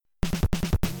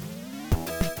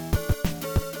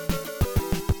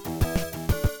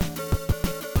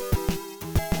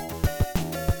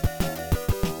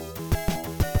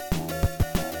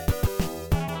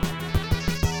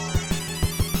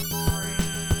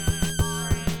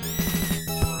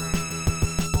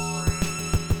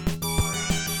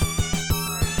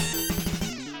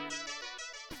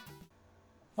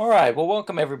All right, well,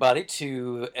 welcome everybody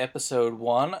to episode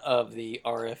one of the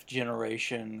RF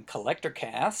Generation Collector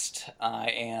Cast. I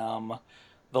am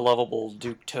the lovable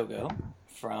Duke Togo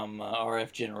from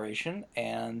RF Generation,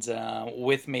 and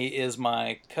with me is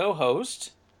my co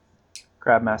host.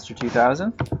 Crabmaster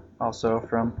 2000, also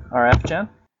from RF Gen.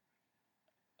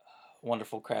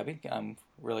 Wonderful Krabby. I'm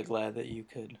really glad that you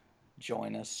could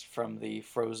join us from the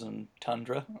frozen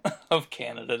tundra of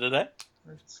Canada today.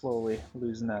 We're slowly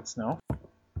losing that snow.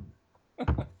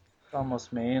 It's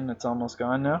almost May and it's almost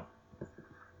gone now.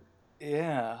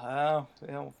 Yeah,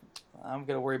 I'm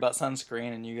going to worry about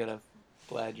sunscreen, and you got to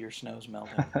glad your snow's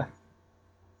melting.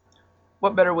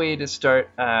 What better way to start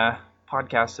a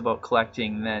podcast about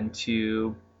collecting than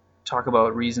to talk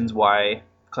about reasons why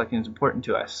collecting is important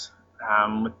to us?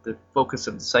 With the focus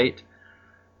of the site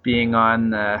being on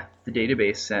the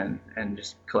database and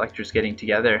just collectors getting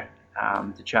together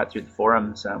to chat through the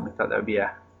forums, we thought that would be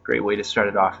a great way to start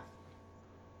it off.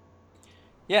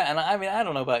 Yeah, and I mean, I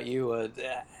don't know about you.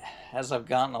 As I've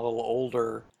gotten a little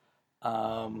older,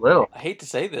 Little. I hate to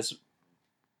say this,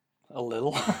 a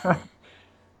little.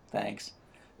 Thanks.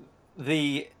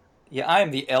 The Yeah, I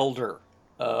am the elder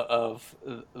of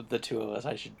the two of us.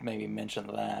 I should maybe mention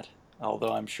that,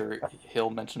 although I'm sure he'll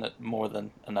mention it more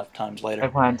than enough times I later.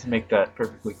 plan to make that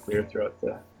perfectly clear throughout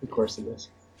the course of this.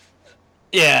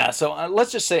 Yeah, so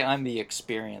let's just say I'm the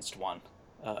experienced one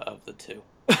of the two.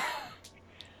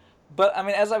 But I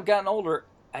mean, as I've gotten older,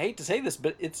 I hate to say this,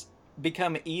 but it's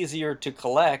become easier to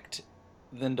collect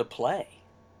than to play.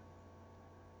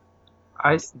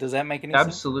 I Does that make any sense?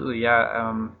 Absolutely,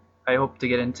 yeah. I hope to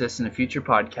get into this in a future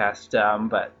podcast.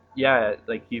 But yeah,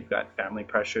 like you've got family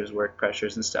pressures, work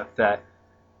pressures, and stuff that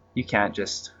you can't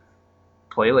just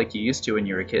play like you used to when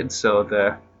you were a kid. So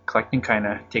the collecting kind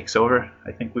of takes over.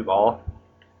 I think we've all,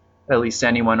 at least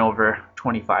anyone over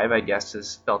 25, I guess,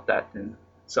 has felt that in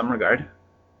some regard.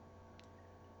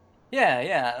 Yeah,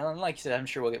 yeah. And like you said, I'm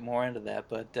sure we'll get more into that.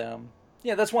 But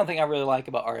yeah, that's one thing I really like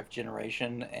about RF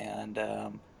Generation,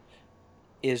 and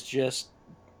is just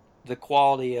the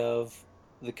quality of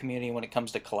the community when it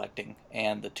comes to collecting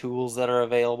and the tools that are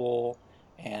available,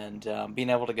 and being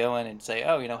able to go in and say,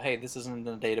 oh, hey, this isn't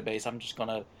in the database. I'm just going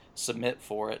to submit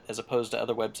for it, as opposed to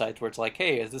other websites where it's like,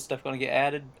 hey, is this stuff going to get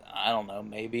added? I don't know.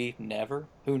 Maybe. Never.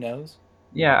 Who knows?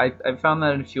 Yeah, I've found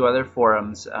that in a few other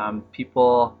forums.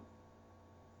 People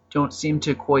don't seem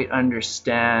to quite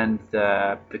understand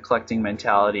the collecting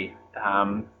mentality,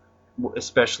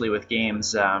 especially with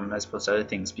games, as opposed to other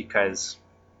things, because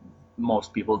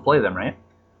most people play them, right?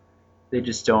 They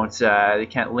just don't. They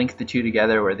can't link the two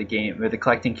together, where the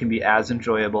collecting can be as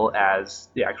enjoyable as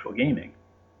the actual gaming.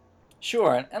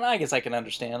 Sure. And I guess I can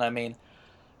understand. I mean,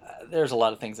 there's a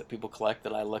lot of things that people collect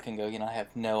that I look and go, I have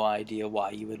no idea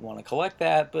why you would want to collect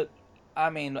that, but I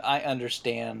mean, I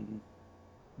understand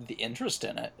the interest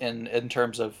in it in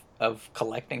terms of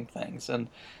collecting things. And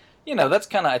that's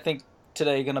kind of, I think,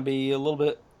 today going to be a little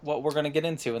bit what we're going to get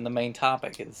into in the main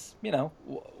topic is,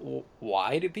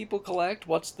 why do people collect?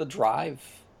 What's the drive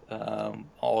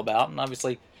all about? And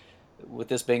obviously, with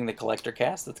this being the collector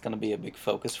cast, that's going to be a big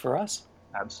focus for us.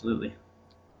 Absolutely.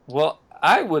 Well,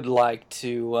 I would like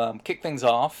to kick things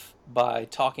off by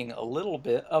talking a little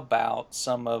bit about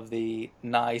some of the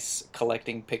nice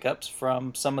collecting pickups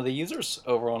from some of the users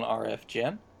over on RF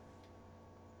Gen.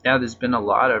 Yeah, there's been a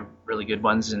lot of really good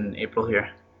ones in April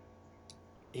here.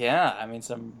 Yeah, I mean,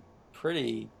 some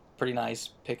pretty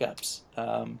nice pickups.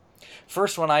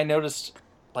 First one I noticed,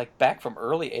 like back from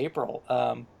early April,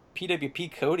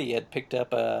 PWP Cody had picked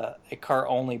up a car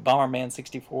only Bomberman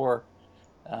 64,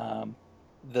 um,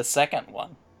 the second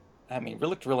one. I mean, it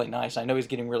looked really nice. I know he's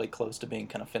getting really close to being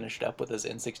kind of finished up with his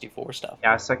N64 stuff.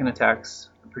 Yeah, second attack's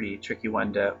a pretty tricky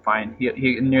one to find.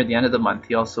 He near the end of the month,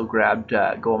 he also grabbed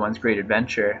Goemon's Great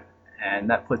Adventure, and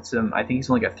that puts him. I think he's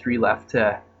only got 3 left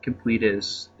to complete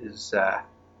his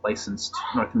licensed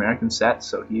North American set,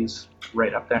 so he's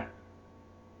right up there.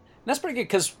 That's pretty good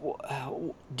because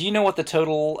do you know what the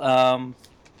total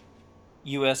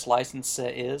U.S. license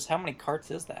set is? How many carts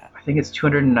is that? I think it's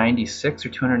 296 or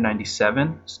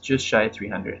 297. It's just shy of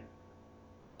 300.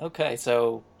 Okay,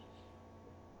 so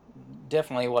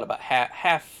definitely what about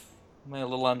half, maybe a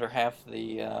little under half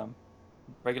the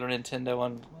regular Nintendo,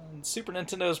 and Super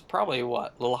Nintendo is probably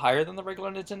what, a little higher than the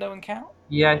regular Nintendo in count.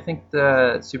 Yeah, I think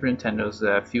the Super Nintendo's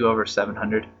a few over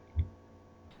 700.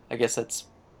 I guess that's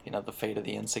the fate of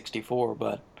the N64,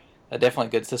 but definitely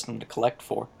a good system to collect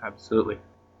for. Absolutely.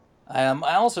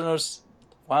 I also noticed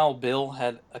Wild Bill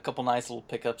had a couple nice little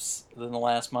pickups in the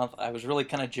last month. I was really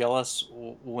kind of jealous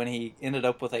when he ended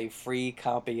up with a free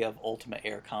copy of Ultimate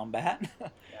Air Combat,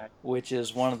 Yeah, which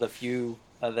is one of the few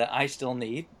that I still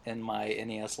need in my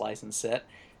NES license set.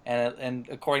 And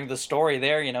according to the story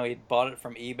there, he bought it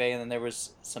from eBay, and then there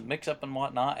was some mix-up and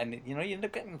whatnot, and you end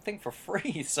up getting the thing for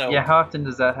free. yeah. So, How often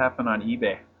does that happen on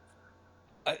eBay?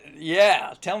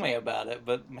 yeah, tell me about it.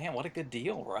 But man, what a good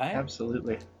deal, right?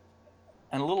 Absolutely.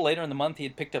 And a little later in the month, he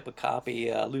had picked up a copy,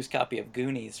 a loose copy of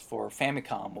Goonies for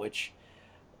Famicom, which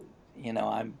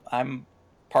I'm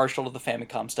partial to the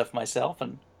Famicom stuff myself,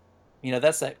 and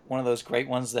that's that one of those great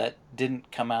ones that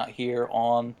didn't come out here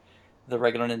on the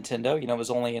regular Nintendo. It was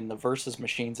only in the Versus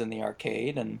machines in the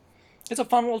arcade, and it's a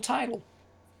fun little title.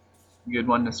 Good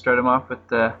one to start him off with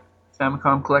the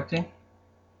Famicom collecting.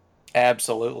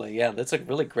 Absolutely, yeah, that's a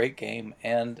really great game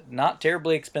and not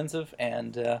terribly expensive.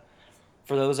 And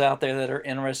for those out there that are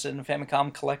interested in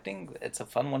Famicom collecting, it's a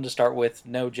fun one to start with.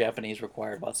 No Japanese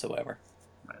required whatsoever.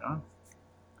 Right on.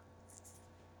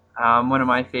 One of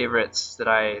my favorites that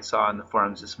I saw on the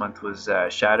forums this month was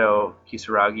Shadow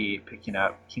Kisaragi picking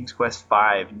up King's Quest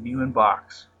V new in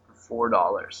box for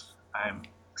 $4. I'm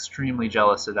extremely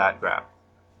jealous of that grab.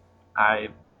 I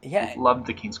Yeah, loved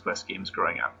the King's Quest games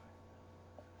growing up.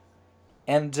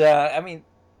 and I mean,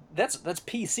 that's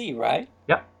PC, right?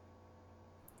 Yep.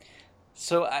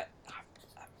 So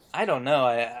I don't know.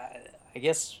 I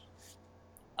guess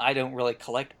I don't really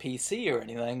collect PC or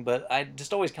anything, but I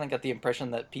just always kind of got the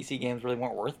impression that PC games really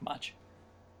weren't worth much.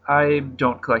 I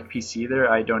don't collect PC either.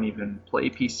 I don't even play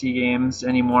PC games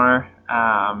anymore.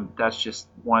 That's just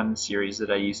one series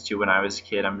that I used to when I was a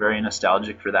kid. I'm very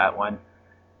nostalgic for that one.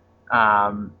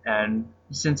 And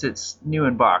since it's new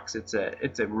in box, it's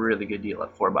a really good deal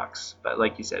at $4. But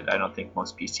like you said, I don't think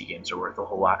most PC games are worth a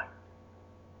whole lot.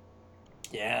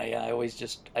 Yeah, yeah.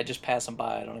 I just pass them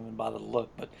by. I don't even bother to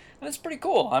look, but and it's pretty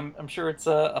cool. I'm sure it's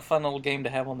a fun little game to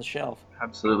have on the shelf.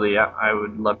 Absolutely, yeah. I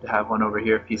would love to have one over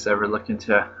here if he's ever looking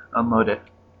to unload it.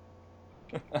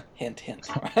 Hint, hint.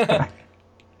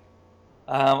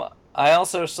 I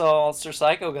also saw Sir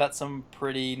Psycho got some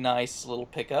pretty nice little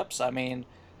pickups. I mean,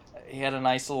 he had a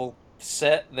nice little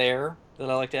set there that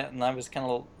I looked at, and I was kind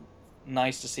of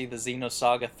nice to see the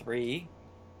Xenosaga 3.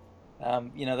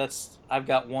 That's I've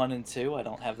got 1 and 2. I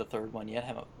don't have the third one yet.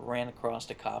 Haven't ran across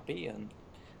a copy, and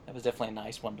that was definitely a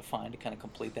nice one to find to kind of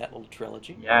complete that little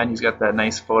trilogy. Yeah, and he's got that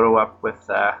nice photo up with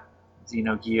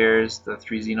Xenogears, the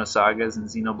three Xenosagas, and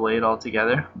Xenoblade all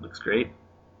together. Looks great.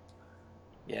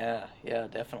 Yeah, yeah,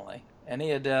 definitely. And he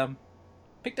had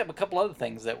picked up a couple other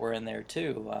things that were in there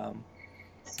too.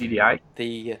 CDI.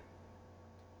 The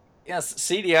Yes,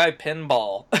 CDI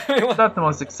pinball. It's not the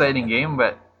most exciting game,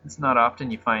 but it's not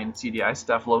often you find CDI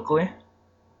stuff locally.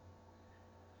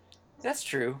 That's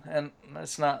true, and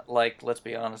it's not like, let's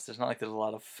be honest, there's not like there's a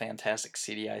lot of fantastic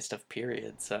CDI stuff,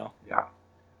 period. So Yeah.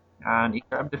 And he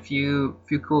grabbed a few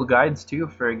cool guides too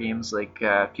for games like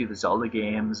a few of the Zelda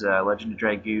games, Legend of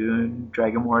Dragoon,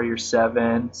 Dragon Warrior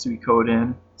 7,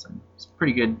 Suikoden. Some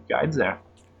pretty good guides there.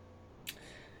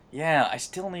 yeah, I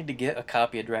still need to get a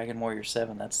copy of Dragon Warrior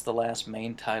 7. That's the last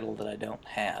main title that I don't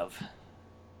have.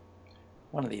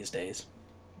 One of these days.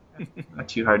 Not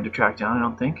too hard to track down, I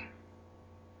don't think.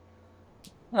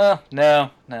 No,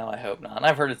 no, I hope not. And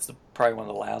I've heard it's probably one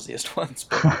of the lousiest ones,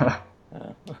 but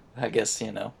I guess,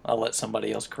 I'll let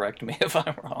somebody else correct me if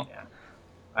I'm wrong. Yeah.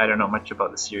 I don't know much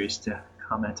about the series to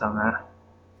comment on that.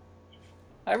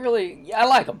 I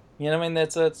like them. I mean,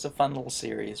 it's a fun little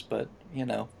series, but,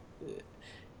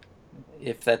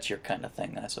 if that's your kind of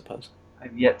thing, I suppose.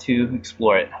 I've yet to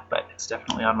explore it, but it's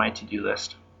definitely on my to-do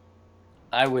list.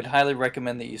 I would highly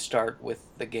recommend that you start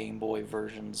with the Game Boy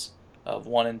versions of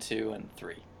 1 and 2 and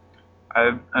 3.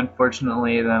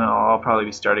 Unfortunately, then I'll probably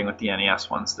be starting with the NES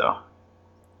ones, though.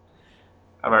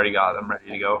 I've already got them ready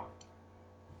to go.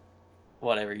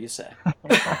 Whatever you say.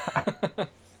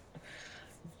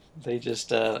 They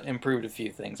just improved a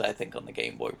few things, I think, on the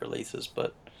Game Boy releases,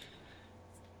 but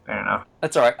Fair enough.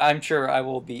 that's alright. I'm sure I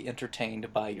will be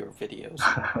entertained by your videos.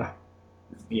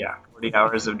 Yeah, 40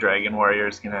 hours of Dragon Warrior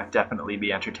is going to definitely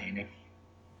be entertaining.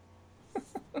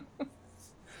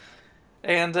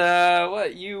 And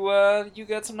what you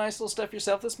got some nice little stuff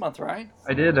yourself this month, right?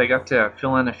 I did. I got to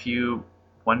fill in a few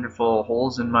wonderful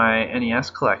holes in my NES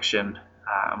collection.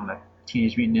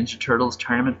 Teenage Mutant Ninja Turtles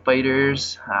Tournament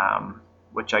Fighters,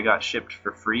 which I got shipped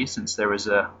for free since there was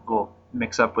a little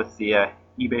mix-up with the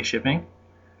eBay shipping.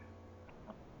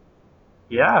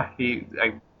 Yeah,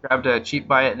 I grabbed a cheap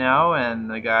buy it now, and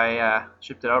the guy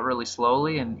shipped it out really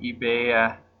slowly, and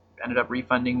eBay ended up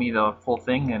refunding me the full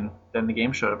thing, and then the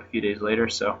game showed up a few days later,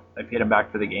 so I paid him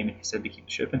back for the game, and he said to keep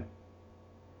shipping.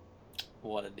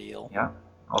 What a deal. Yeah.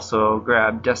 Also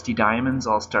grabbed Dusty Diamonds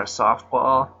All-Star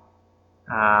Softball.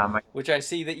 Which I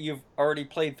see that you've already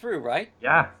played through, right?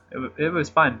 Yeah, it was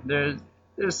fun.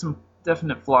 There's some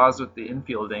definite flaws with the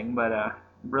infielding, but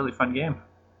really fun game.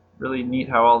 Really neat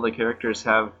how all the characters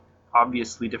have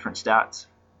obviously different stats.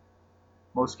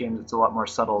 Most games it's a lot more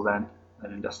subtle than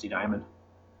in Dusty Diamond.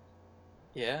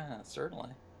 Yeah,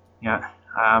 certainly. Yeah,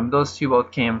 those two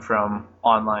both came from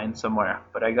online somewhere,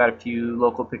 but I got a few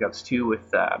local pickups too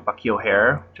with Bucky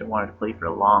O'Hare, which I wanted to play for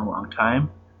a long, long time.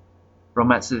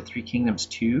 Romance of the Three Kingdoms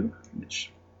 2,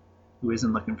 which who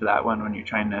isn't looking for that one when you're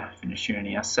trying to finish your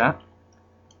NES set?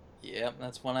 Yep,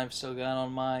 that's one I've still got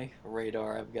on my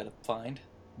radar I've got to find.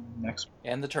 Next.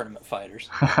 And the Tournament Fighters.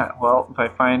 Well, if I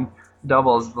find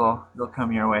doubles, they'll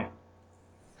come your way.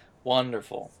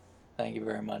 Wonderful. Thank you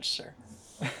very much, sir.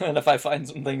 And if I find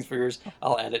some things for yours,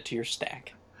 I'll add it to your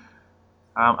stack.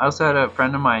 I also had a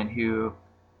friend of mine who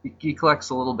he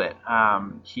collects a little bit.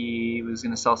 He was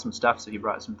going to sell some stuff, so he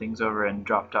brought some things over and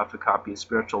dropped off a copy of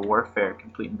Spiritual Warfare,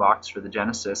 complete in box for the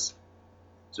Genesis.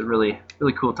 It's a really,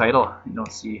 really cool title. You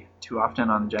don't see too often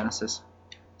on the Genesis,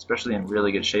 especially in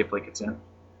really good shape like it's in.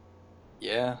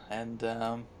 Yeah, and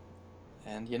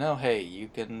you know, hey, you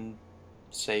can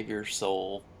save your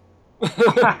soul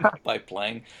by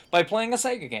playing a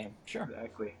Sega game. Sure.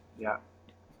 Exactly. Yeah.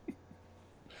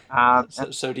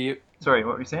 So do you? Sorry,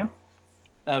 what were you saying?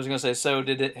 I was gonna say, so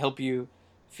did it help you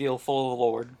feel full of the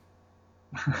Lord?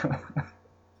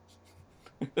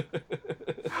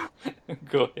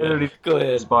 Go ahead. Go ahead.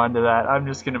 Respond to that. I'm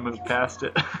just gonna move past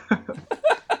it.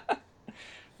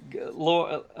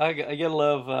 Lord, I gotta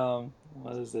love.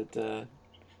 What is it?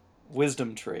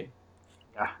 Wisdom Tree.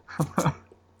 Yeah.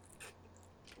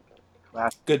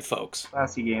 Good folks.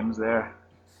 Classy games there.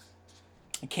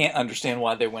 I can't understand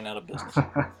why they went out of business.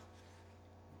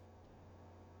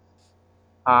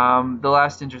 The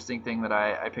last interesting thing that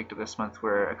I picked up this month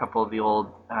were a couple of the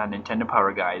old Nintendo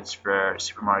Power guides for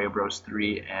Super Mario Bros.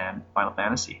 3 and Final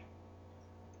Fantasy.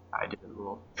 I did a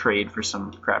little trade for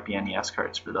some crappy NES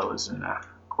cards for those, and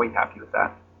quite happy with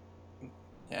that.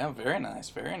 Yeah, very nice,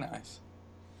 very nice.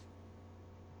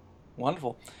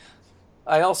 Wonderful.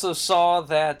 I also saw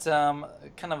that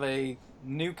kind of a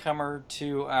newcomer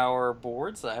to our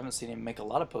boards. I haven't seen him make a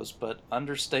lot of posts, but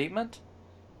Understatement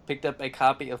picked up a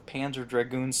copy of Panzer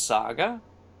Dragoon Saga.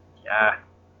 Yeah.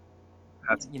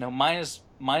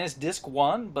 Minus disc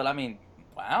 1, but I mean,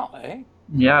 wow, eh?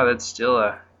 Yeah, that's still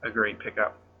a great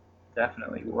pickup.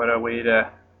 Definitely. What a way to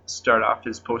start off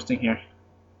his posting here.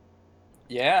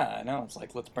 Yeah, I know. It's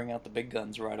like, let's bring out the big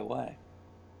guns right away.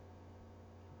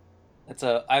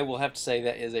 I will have to say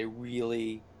that is a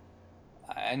really,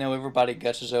 I know everybody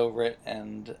gushes over it,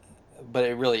 but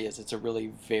it really is. It's a really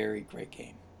very great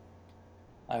game.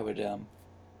 I would, I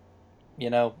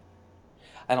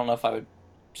don't know if I would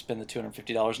spend the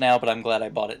 $250 now, but I'm glad I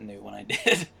bought it new when I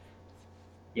did.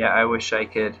 Yeah, I wish I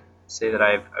could say that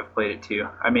I've played it too.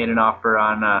 I made an offer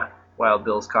on Wild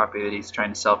Bill's copy that he's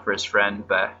trying to sell for his friend,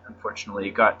 but unfortunately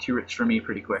it got too rich for me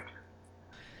pretty quick.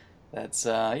 That's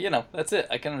that's it.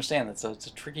 I can understand that. So it's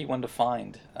a tricky one to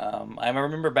find. I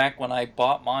remember back when I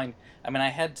bought mine. I mean, I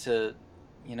had to,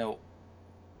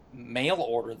 mail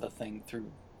order the thing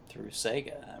through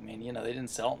Sega. I mean, they didn't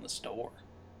sell it in the store.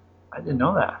 I didn't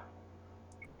know that.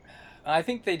 I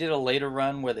think they did a later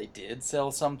run where they did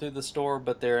sell some through the store,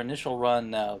 but their initial run,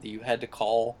 no, you had to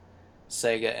call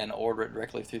Sega and order it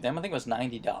directly through them. I think it was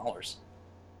 $90.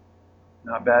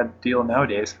 Not a bad deal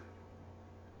nowadays.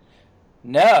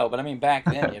 No, but I mean, back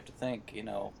then you have to think,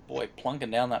 boy,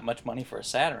 plunking down that much money for a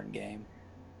Saturn game,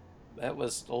 that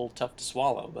was a little tough to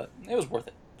swallow, but it was worth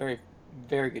it. Very,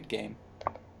 very good game.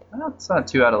 Well, it's not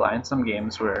too out of line. Some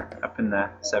games were up in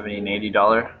the $70 and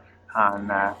 $80 on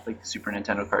like Super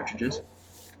Nintendo cartridges.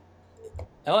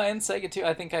 Oh, and Sega too.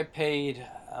 I think I paid.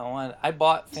 I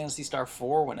bought Phantasy Star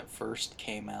 4 when it first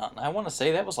came out, and I want to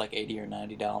say that was like $80 or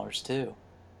 $90 too.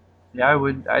 Yeah,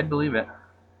 I'd believe it.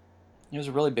 It was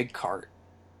a really big cart,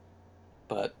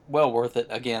 but well worth it.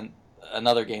 Again,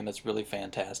 another game that's really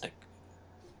fantastic.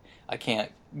 I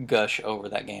can't gush over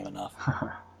that game enough.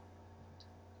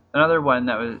 Another one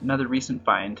that was another recent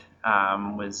find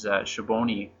was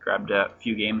Shaboni grabbed a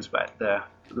few games, but the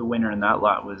winner in that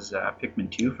lot was Pikmin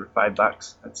 2 for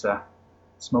 $5. That's a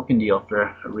smoking deal for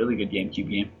a really good GameCube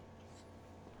game.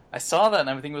 I saw that and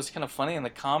everything was kind of funny in the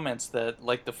comments that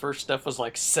like the first stuff was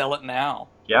like sell it now.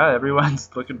 Yeah, everyone's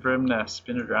looking for him to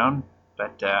spin it around,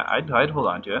 but I'd hold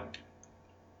on to it.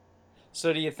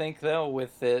 So do you think though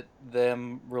with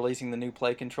them releasing the new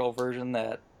Play Control version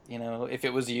that If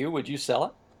it was you, would you sell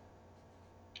it?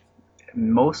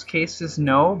 In most cases,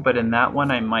 no, but in that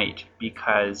one I might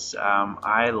because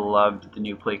I loved the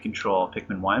new Play Control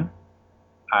Pikmin 1.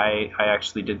 I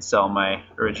actually did sell my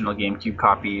original GameCube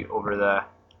copy over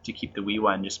to keep the Wii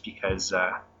one just because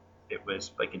it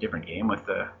was like a different game with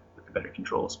the better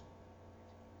controls.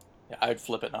 Yeah, I'd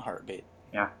flip it in a heartbeat.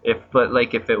 Yeah, if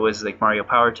it was like Mario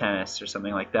Power Tennis or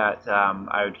something like that,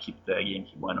 I would keep the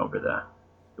GameCube one over the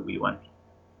Wii one.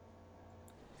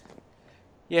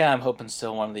 Yeah, I'm hoping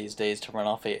still one of these days to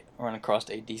run across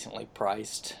a decently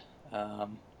priced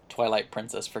Twilight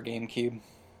Princess for GameCube.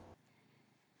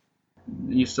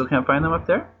 You still can't find them up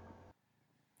there?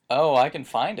 Oh, I can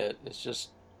find it. It's just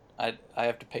I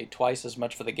have to pay twice as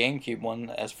much for the GameCube one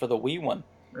as for the Wii one.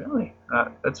 Really?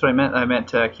 That's what I meant. I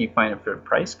meant can you find it for a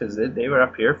price because they were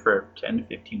up here for $10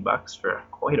 to $15 for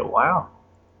quite a while.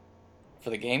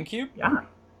 For the GameCube? Yeah,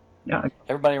 yeah.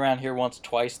 Everybody around here wants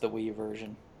twice the Wii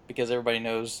version because everybody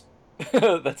knows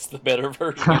that's the better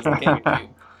version is the GameCube.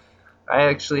 I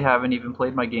actually haven't even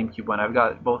played my GameCube one. I've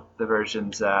got both the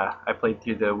versions. I played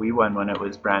through the Wii one when it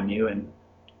was brand new and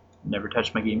never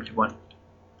touched my GameCube one.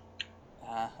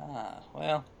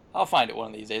 Well, I'll find it one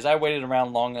of these days. I waited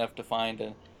around long enough to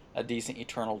find a decent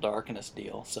Eternal Darkness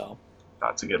deal, so.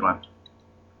 That's a good one.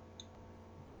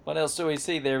 What else do we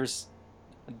see? There's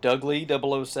Dougley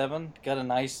 007. Got a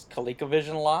nice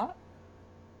ColecoVision lot.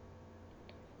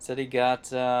 Said he got,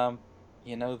 the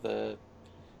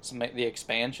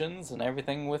expansions and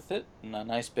everything with it, and a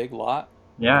nice big lot.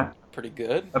 Yeah. Pretty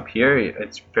good. Up here,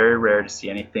 it's very rare to see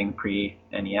anything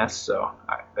pre-NES, so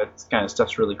that kind of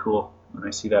stuff's really cool when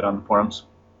I see that on the forums.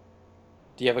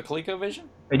 Do you have a ColecoVision?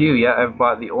 I do, yeah. I've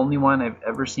bought the only one I've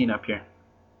ever seen up here.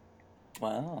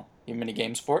 Wow. You have many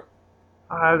games for it?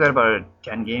 I've got about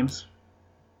 10 games.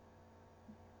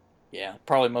 Yeah,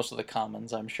 probably most of the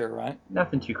commons, I'm sure, right?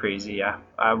 Nothing too crazy, yeah.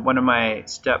 One of my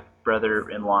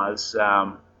step-brother-in-laws,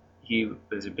 he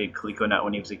was a big Coleco nut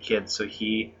when he was a kid, so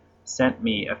he sent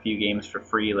me a few games for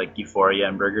free, like Euphoria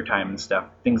and Burger Time and stuff,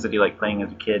 things that he liked playing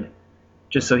as a kid,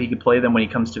 just so he could play them when he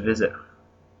comes to visit.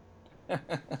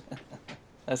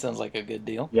 That sounds like a good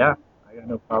deal. Yeah, I got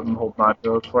no problem holding on to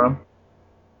those for him.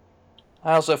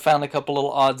 I also found a couple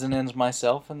little odds and ends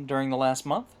myself and during the last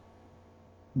month.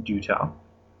 Do tell.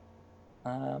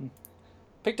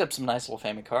 Picked up some nice little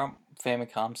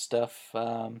Famicom stuff.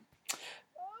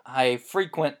 I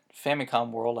frequent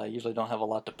Famicom World. I usually don't have a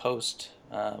lot to post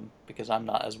because I'm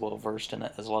not as well versed in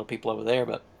it as a lot of people over there,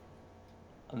 but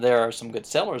there are some good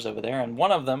sellers over there, and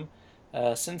one of them,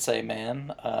 Sensei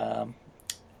Man,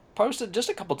 posted just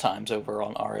a couple times over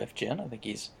on RFGen. I think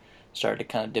he's started to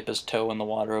kind of dip his toe in the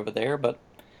water over there, but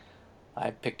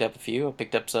I picked up a few. I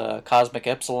picked up Cosmic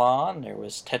Epsilon. There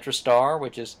was Tetrastar,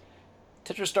 which is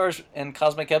Tetrastars and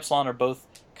Cosmic Epsilon are both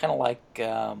kind of like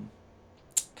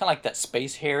that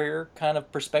Space Harrier kind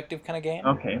of perspective kind of game.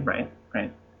 Okay, right.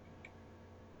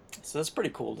 So that's pretty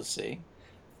cool to see.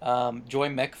 Joy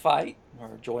Mech Fight,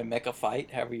 or Joy Mecha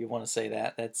Fight, however you want to say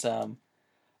that. That's a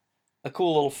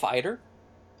cool little fighter.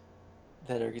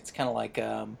 It's kind of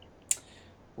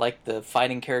like the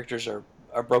fighting characters are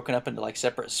broken up into like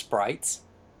separate sprites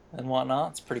and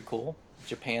whatnot. It's pretty cool.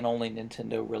 Japan only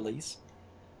Nintendo release.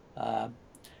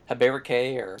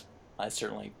 Haberike, or I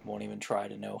certainly won't even try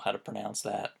to know how to pronounce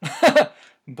that.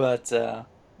 But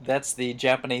that's the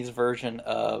Japanese version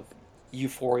of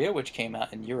Euphoria, which came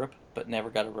out in Europe but never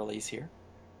got a release here.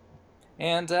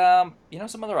 And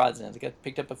some other odds and ends. I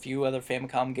picked up a few other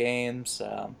Famicom games.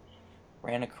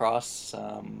 Ran across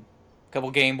a couple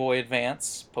Game Boy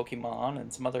Advance Pokemon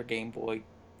and some other Game Boy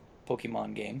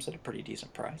Pokemon games at a pretty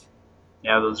decent price.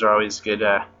 Yeah, those are always good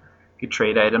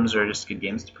trade items or just good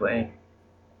games to play.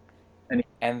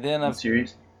 And then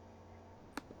series.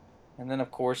 And then of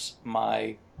course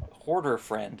my hoarder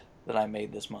friend that I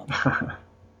made this month.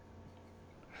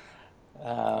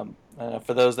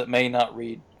 For those that may not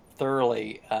read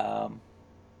thoroughly,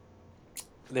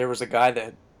 there was a guy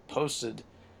that posted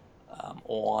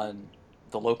on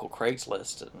the local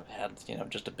Craigslist and had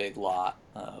just a big lot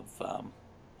of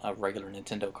regular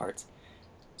Nintendo carts.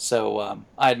 So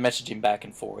I had messaged him back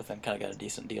and forth and kind of got a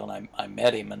decent deal, and I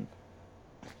met him and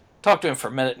talked to him for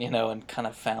a minute, and kind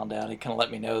of found out. He kind of let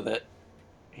me know that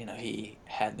he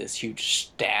had this huge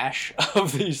stash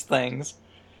of these things.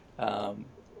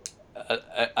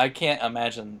 I can't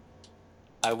imagine.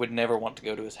 I would never want to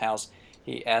go to his house.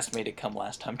 He asked me to come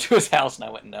last time to his house, and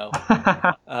I went no.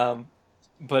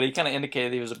 But he kind of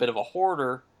indicated he was a bit of a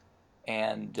hoarder,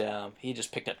 and he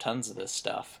just picked up tons of this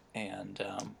stuff, and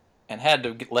had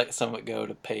to let some of it go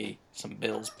to pay some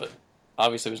bills. But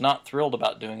obviously was not thrilled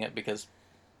about doing it because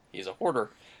he's a hoarder.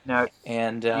 Now,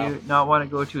 And do you not want to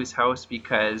go to his house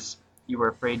because you were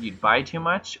afraid you'd buy too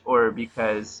much, or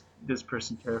because this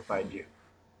person terrified you?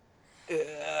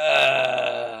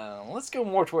 let's go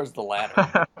more towards the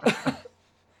latter.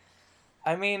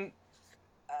 I mean,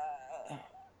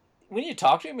 when you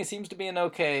talk to him, he seems to be an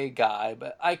okay guy,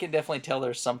 but I can definitely tell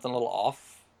there's something a little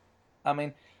off. I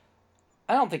mean,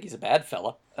 I don't think he's a bad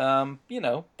fella,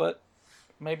 but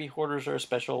maybe hoarders are a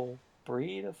special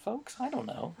breed of folks. I don't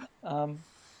know.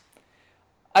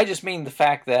 I just mean the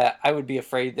fact that I would be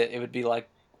afraid that it would be like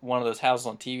one of those houses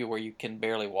on TV where you can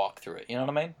barely walk through it. You know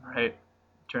what I mean? Right.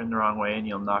 Turn the wrong way and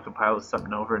you'll knock a pile of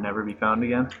something over and never be found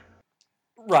again.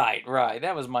 Right, right.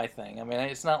 That was my thing. I mean,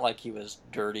 it's not like he was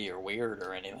dirty or weird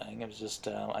or anything. It was just,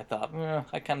 I thought,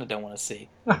 I kind of don't want to see.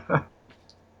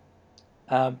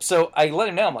 So I let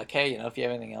him know. I'm like, hey, if you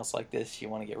have anything else like this you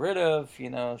want to get rid of,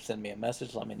 send me a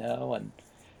message, let me know. And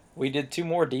we did 2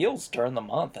 more deals during the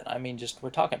month. And I mean, we're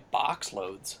talking box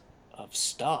loads of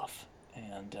stuff.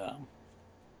 And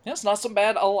it's not some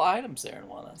bad old items there and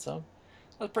whatnot. So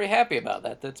I was pretty happy about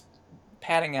that. That's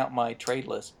padding out my trade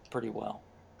list pretty well.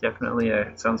 Definitely,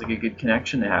 sounds like a good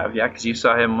connection to have. Yeah, because you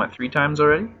saw him, 3 times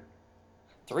already?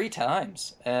 3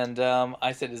 times. And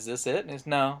I said, is this it? And he's,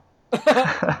 no.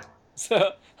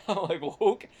 So I'm like, well,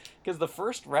 okay. Because the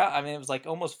first round, I mean, it was like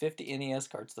almost 50 NES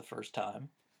cards the first time.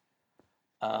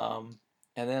 And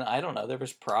then, I don't know, there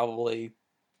was probably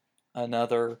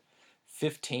another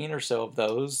 15 or so of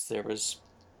those. There was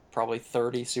probably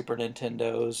 30 Super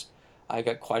Nintendos. I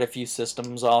got quite a few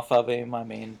systems off of him. I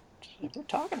mean, we're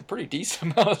talking a pretty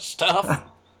decent amount of stuff.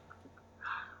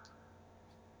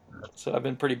 So I've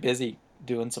been pretty busy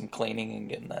doing some cleaning and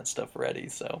getting that stuff ready.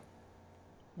 So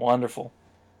wonderful.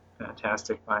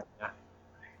 Fantastic. Yeah.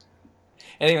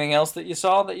 Anything else that you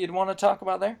saw that you'd want to talk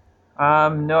about there?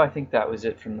 No, I think that was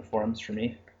it from the forums for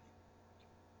me.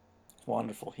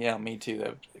 Wonderful. Yeah, me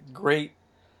too. Great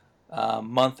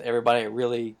month,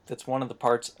 everybody. That's one of the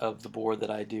parts of the board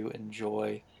that I do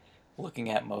enjoy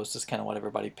looking at most, is kind of what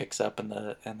everybody picks up and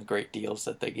the great deals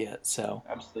that they get. So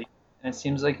absolutely. And it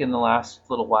seems like in the last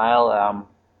little while,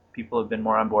 people have been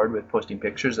more on board with posting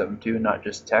pictures of them too, not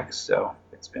just text. So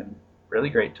it's been really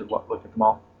great to look at them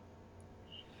all.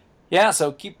 Yeah,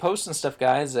 so keep posting stuff,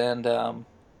 guys, and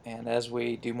as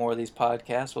we do more of these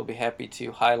podcasts, we'll be happy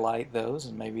to highlight those,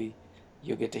 and maybe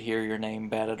you'll get to hear your name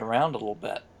batted around a little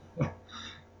bit.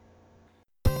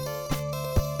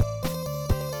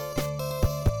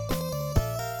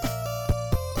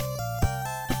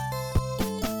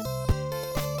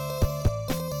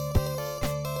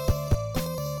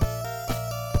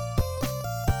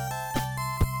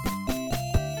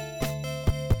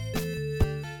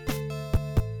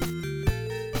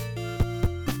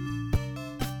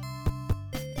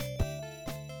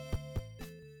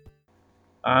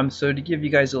 So to give you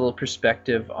guys a little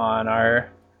perspective on our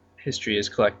history as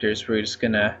collectors, we're just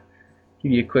going to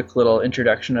give you a quick little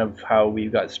introduction of how we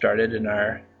got started in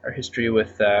our history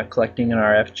with collecting an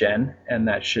RF Gen, and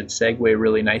that should segue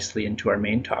really nicely into our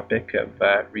main topic of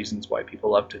reasons why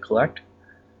people love to collect.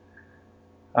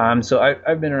 So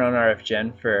I've been around RF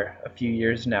Gen for a few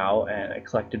years now, and I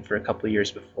collected for a couple of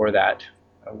years before that.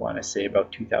 I want to say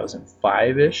about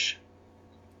 2005-ish.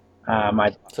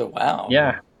 So wow.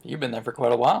 Yeah. You've been there for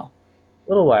quite a while. A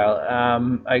little while.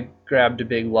 I grabbed a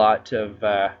big lot of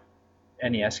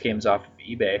NES games off of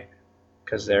eBay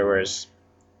because there was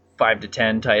 5 to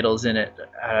 10 titles in it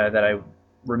that I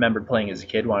remembered playing as a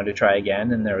kid, wanted to try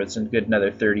again, and there was a good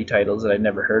another 30 titles that I'd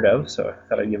never heard of, so I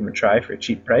thought I'd give them a try for a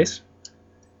cheap price.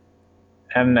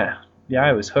 And yeah,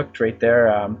 I was hooked right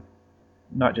there.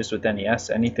 Not just with NES,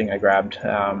 anything I grabbed.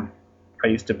 I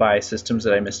used to buy systems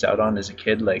that I missed out on as a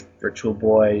kid, like Virtual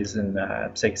Boys and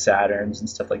Sega Saturns and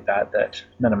stuff like that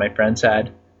none of my friends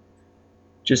had,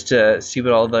 just to see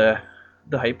what all the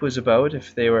hype was about,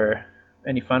 if they were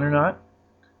any fun or not.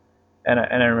 And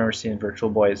I remember seeing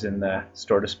Virtual Boys in the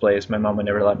store displays. My mom would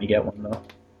never let me get one, though.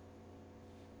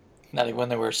 Not even when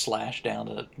they were slashed down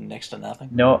to next to nothing?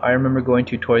 No, I remember going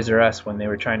to Toys R Us when they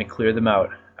were trying to clear them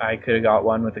out. I could have got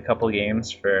one with a couple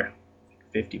games for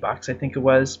 $50, I think it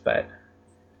was, but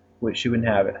she wouldn't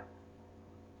have it.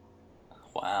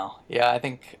 Wow. Yeah, I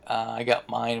think I got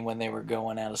mine when they were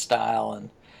going out of style, and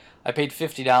I paid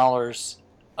 $50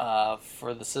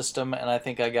 for the system, and I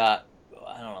think I got,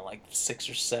 I don't know, like 6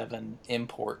 or 7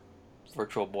 import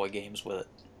Virtual Boy games with it,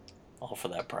 all for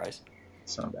that price.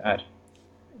 It's not bad.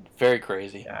 Very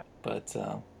crazy. Yeah. But,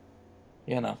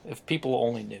 if people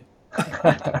only knew.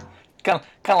 kind of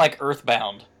like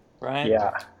Earthbound, right?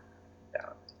 Yeah.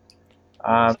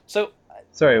 So,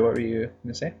 sorry, what were you going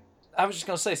to say? I was just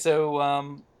gonna say,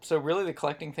 so really the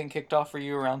collecting thing kicked off for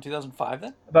you around 2005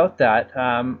 then? About that,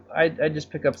 I just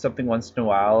pick up something once in a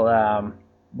while,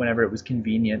 whenever it was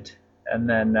convenient. And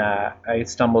then I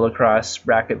stumbled across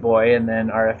Racket Boy and then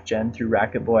RF Gen through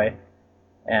Racket Boy.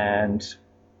 And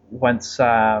once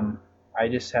I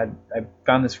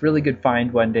found this really good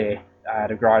find one day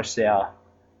at a garage sale.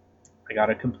 I got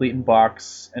a complete in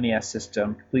box NES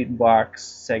system, complete in box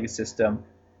Sega system,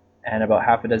 and about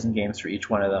half a dozen games for each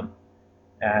one of them.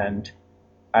 And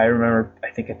I remember, I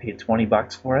think I paid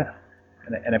 $20 for it,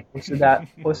 and I posted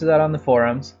that on the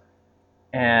forums,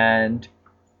 and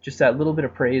just that little bit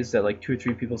of praise that like two or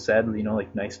three people said,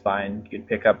 like nice find, good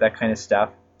pickup, that kind of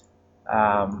stuff.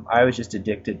 I was just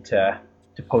addicted to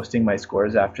posting my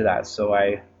scores after that. So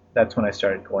that's when I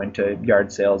started going to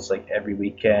yard sales like every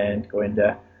weekend, going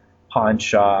to pawn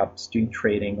shops, doing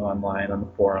trading online on the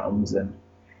forums, and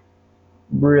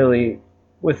really,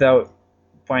 without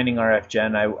finding RF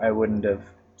Gen, I wouldn't have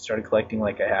started collecting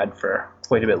like I had for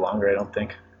quite a bit longer, I don't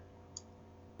think.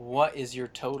 What is your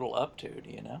total up to? Do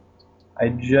you know? I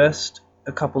just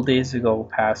a couple days ago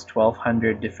passed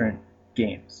 1,200 different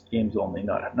games only,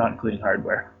 not including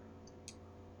hardware.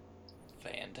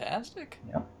 Fantastic.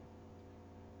 Yeah,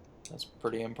 That's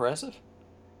pretty impressive.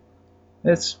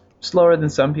 it's slower than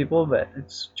some people, but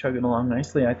it's chugging along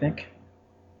nicely, I think.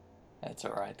 That's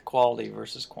all right. Quality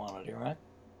versus quantity, right?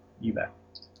 You bet.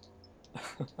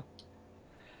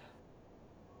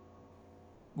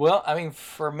 Well, I mean,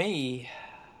 for me,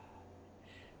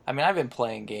 I mean, I've been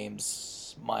playing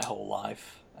games my whole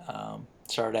life.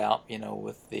 Started out,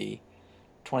 with the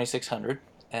 2600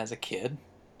 as a kid,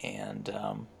 and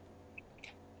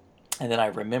and then I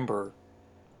remember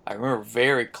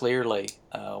very clearly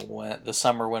when the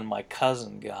summer when my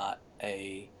cousin got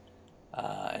an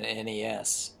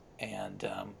NES, and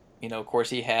of course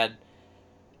he had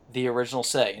the original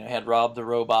set. He had Rob the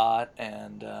Robot,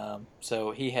 and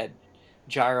so he had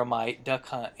Gyromite, Duck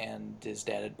Hunt, and his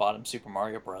dad had bought him Super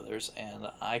Mario Brothers, and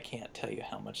I can't tell you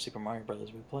how much Super Mario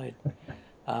Brothers we played.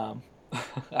 Um,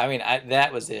 I mean,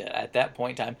 that was it. At that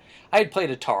point in time, I had played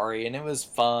Atari, and it was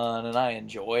fun, and I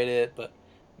enjoyed it. But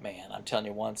man, I'm telling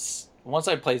you, once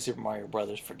I played Super Mario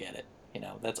Brothers, forget it.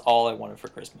 That's all I wanted for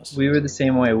Christmas. We were the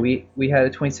same way. We had a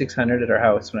 2600 at our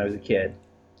house when I was a kid,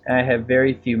 and I have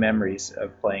very few memories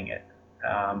of playing it.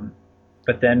 Um,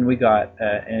 but then we got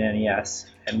an NES,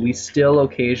 and we still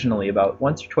occasionally, about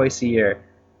once or twice a year,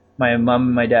 my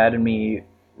mom, my dad, and me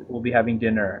will be having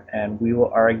dinner, and we will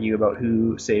argue about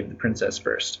who saved the princess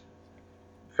first.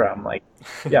 From like,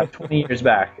 yeah, 20 years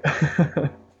back.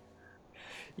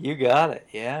 You got it,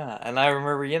 yeah. And I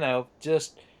remember,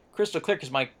 just crystal clear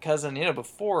because my cousin,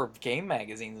 before game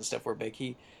magazines and stuff were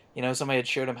big, somebody had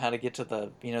showed him how to get to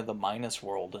the Minus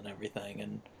world and everything,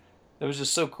 and it was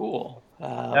just so cool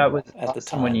That was at the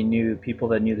awesome when you time. knew people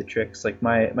that knew the tricks. Like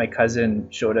my cousin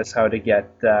showed us how to get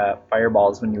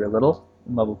fireballs when you were little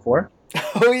in level 4.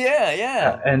 Oh yeah,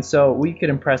 yeah. And so we could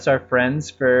impress our friends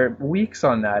for weeks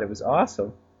on that. It was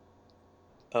awesome.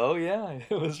 Oh yeah,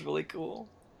 it was really cool.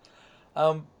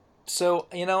 Um, so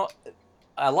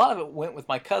a lot of it went with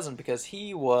my cousin because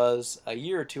he was a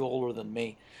year or two older than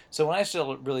me. So when I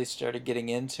still really started getting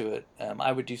into it,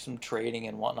 I would do some trading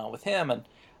and whatnot with him. And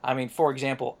I mean, for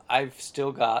example, I've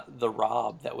still got the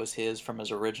Rob that was his from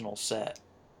his original set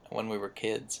when we were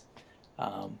kids.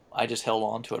 I just held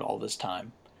on to it all this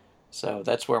time. So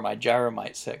that's where my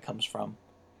Gyromite set comes from.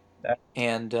 That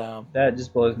And that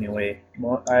just blows me away.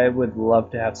 I would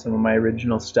love to have some of my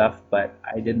original stuff, but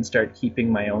I didn't start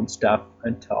keeping my own stuff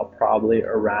until probably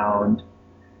around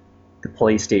the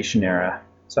PlayStation era.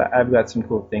 So I've got some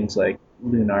cool things like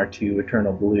Lunar 2,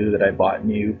 Eternal Blue that I bought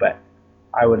new, but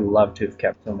I would love to have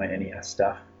kept some of my NES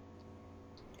stuff.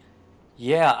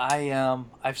 yeah,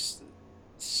 I've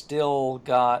still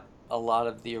got a lot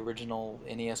of the original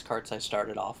NES carts I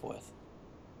started off with.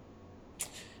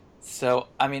 So,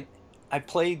 I mean, I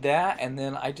played that and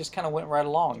then I just kind of went right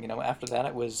along. After that,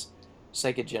 it was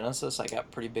Sega Genesis. I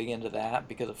got pretty big into that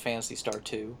because of Phantasy Star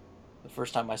 2. The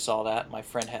first time I saw that, my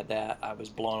friend had that. I was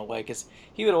blown away because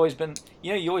he had always been,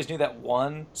 you always knew that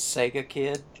one Sega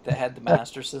kid that had the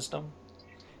Master System.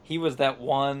 He was that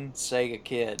one Sega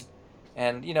kid.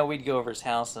 And, we'd go over his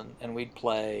house and we'd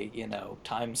play,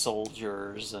 Time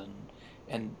Soldiers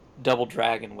and Double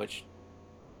Dragon, which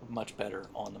much better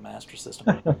on the Master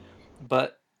System.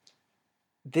 But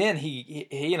then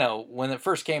when it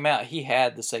first came out, he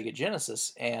had the Sega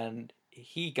Genesis and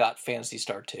he got Phantasy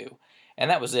Star 2. And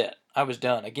that was it. I was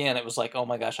done. Again, it was like, oh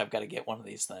my gosh, I've got to get one of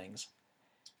these things.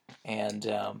 And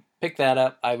picked that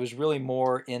up. I was really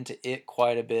more into it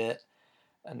quite a bit.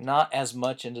 Not as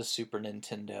much into Super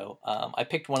Nintendo. I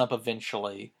picked one up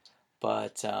eventually,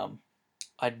 but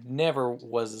I never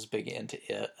was as big into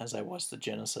it as I was the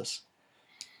Genesis.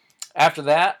 After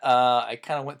that, I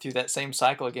kind of went through that same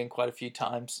cycle again quite a few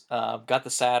times. Got the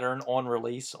Saturn on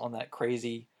release on that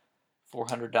crazy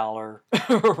 $400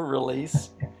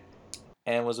 release,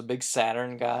 and was a big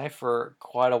Saturn guy for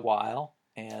quite a while,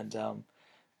 and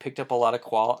picked up a lot of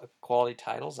quality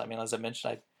titles. I mean, as I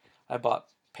mentioned, I bought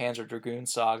Panzer Dragoon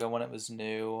Saga when it was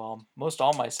new. Most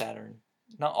all my Saturn,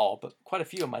 not all, but quite a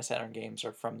few of my Saturn games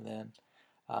are from then.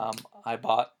 I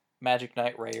bought Magic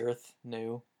Knight Rayearth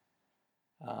new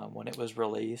when it was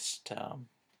released.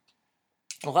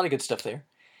 A lot of good stuff there.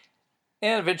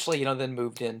 And eventually, then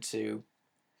moved into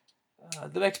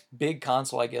the next big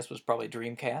console, I guess, was probably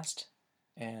Dreamcast.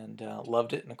 And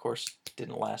loved it, and of course,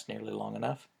 didn't last nearly long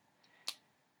enough.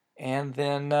 And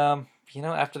then,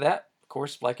 after that, of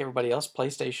course, like everybody else,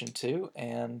 PlayStation 2,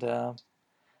 and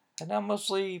now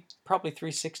mostly probably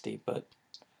 360, but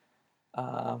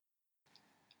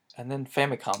and then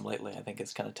Famicom lately, I think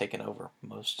it's kind of taken over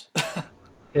most.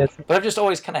 Yes. But I've just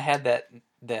always kind of had that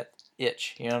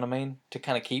itch, you know what I mean, to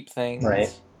kind of keep things.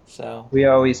 Right. So we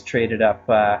always traded up.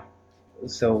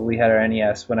 So we had our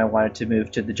NES. When I wanted to move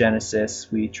to the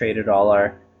Genesis, we traded all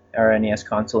our NES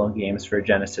console and games for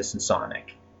Genesis and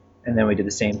Sonic. And then we did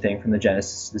the same thing from the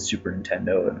Genesis to the Super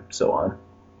Nintendo and so on.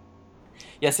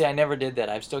 Yeah, see, I never did that.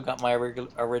 I've still got my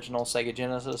original Sega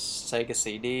Genesis, Sega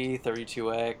CD,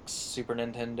 32X, Super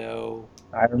Nintendo.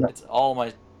 I remember. It's all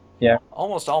my... Yeah.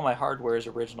 Almost all my hardware is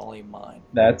originally mine.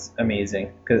 That's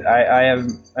amazing. Because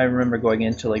I remember going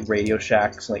into like Radio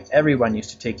Shacks. Like everyone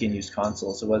used to take in used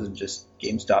consoles. It wasn't just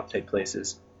GameStop type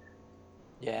places.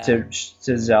 Yeah. To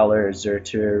Zellers or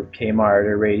to Kmart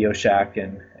or Radio Shack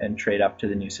and trade up to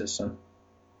the new system.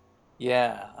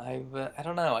 Yeah, I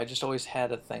don't know. I just always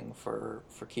had a thing for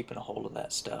keeping a hold of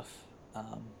that stuff,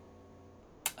 and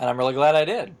I'm really glad I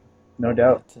did. No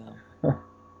doubt. But,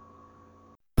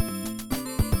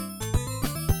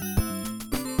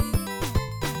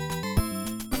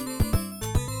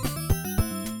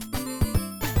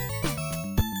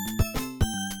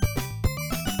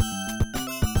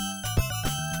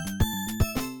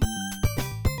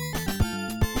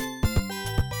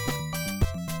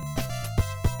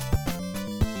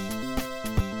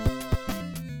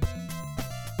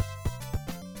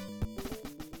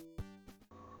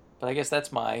 But I guess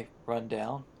that's my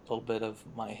rundown, a little bit of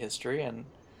my history, and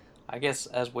I guess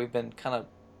as we've been kind of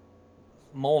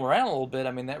mulling around a little bit,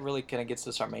 I mean that really kind of gets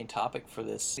us our main topic for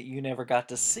this that you never got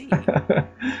to see.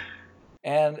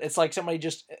 And it's like somebody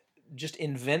just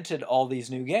invented all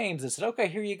these new games and said, "Okay,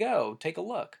 here you go, take a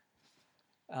look."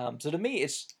 So to me,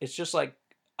 it's just like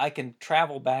I can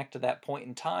travel back to that point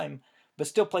in time, but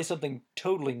still play something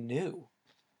totally new.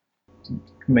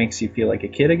 Makes you feel like a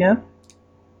kid again?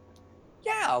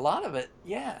 Yeah, a lot of it.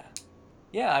 Yeah.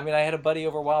 Yeah, I mean, I had a buddy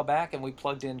over a while back, and we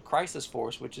plugged in Crisis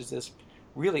Force, which is this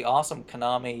really awesome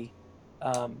Konami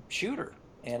shooter.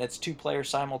 And it's 2 players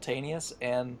simultaneous,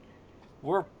 and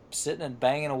we're sitting and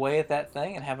banging away at that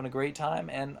thing and having a great time.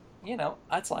 And,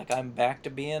 it's like I'm back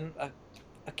to being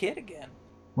a kid again.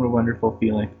 What a wonderful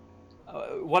feeling.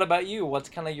 What about you? What's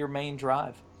kind of your main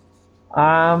drive?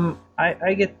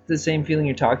 I get the same feeling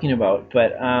you're talking about,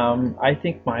 but I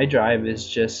think my drive is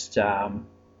just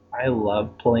I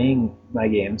love playing my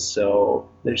games. So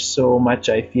there's so much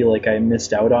I feel like I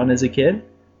missed out on as a kid,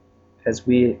 because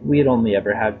we'd only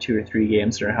ever have 2 or 3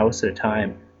 games in our house at a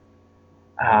time,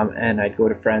 and I'd go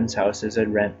to friends' houses,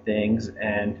 I'd rent things,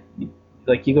 and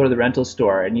you go to the rental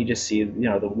store and you just see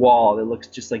the wall that looks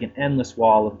just like an endless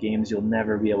wall of games. You'll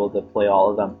never be able to play all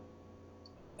of them.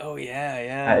 Oh,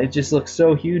 yeah. It just looks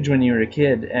so huge when you were a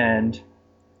kid, and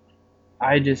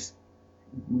I just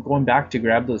going back to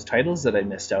grab those titles that I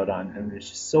missed out on, and there's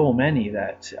just so many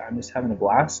that I'm just having a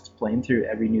blast playing through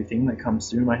every new thing that comes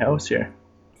through my house here.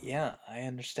 Yeah, I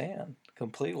understand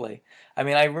completely. I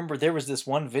mean, I remember there was this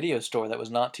one video store that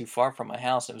was not too far from my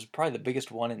house. It was probably the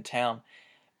biggest one in town,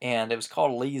 and it was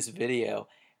called Lee's Video,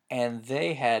 and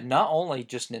they had not only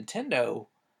just Nintendo,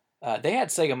 they had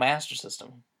Sega Master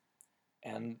System.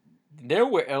 And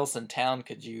nowhere else in town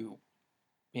could you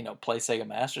play Sega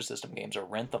Master System games or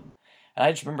rent them. And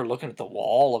I just remember looking at the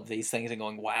wall of these things and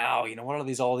going, wow, what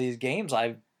are all these games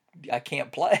I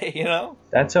can't play,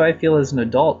 That's how I feel as an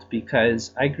adult,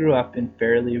 because I grew up in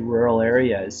fairly rural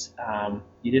areas.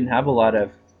 You didn't have a lot of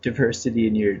diversity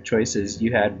in your choices.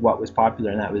 You had what was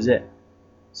popular, and that was it.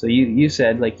 So you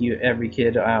said, every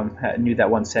kid knew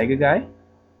that one Sega guy?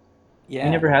 Yeah. I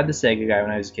never had the Sega guy when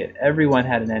I was a kid. Everyone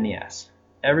had an NES.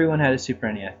 Everyone had a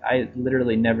Super NES. I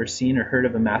literally never seen or heard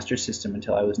of a Master System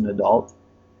until I was an adult.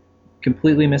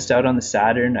 completely missed out on the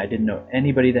Saturn. I didn't know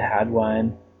anybody that had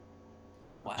one.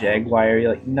 Wow. Jaguar,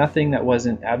 like nothing that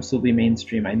wasn't absolutely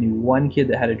mainstream. I knew one kid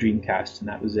that had a Dreamcast, and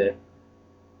that was it.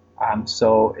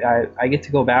 So I get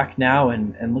to go back now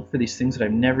and look for these things that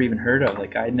I've never even heard of.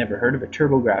 Like I'd never heard of a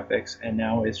TurboGrafx, and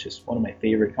now it's just one of my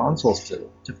favorite consoles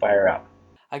to fire up.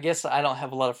 I guess I don't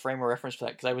have a lot of frame of reference for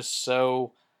that because I was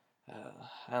so,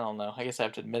 I don't know. I guess I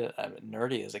have to admit it. I'm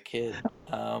nerdy as a kid.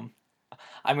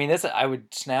 I mean, I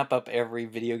would snap up every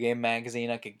video game magazine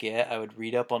I could get. I would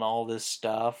read up on all this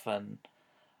stuff, and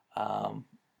um,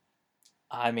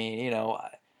 I mean,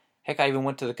 heck, I even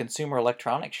went to the Consumer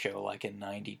Electronics Show like in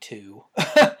 '92,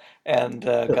 and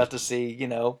got to see,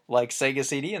 like Sega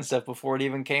CD and stuff before it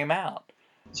even came out.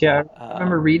 So yeah, I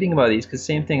remember Um, reading about these because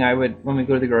same thing. I would when we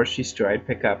go to the grocery store, I'd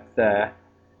pick up the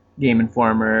Game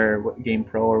Informer, Game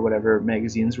Pro, or whatever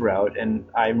magazines were out, and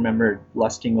I remember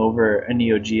lusting over a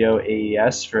Neo Geo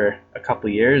AES for a couple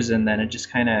years, and then it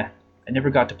just kind of I never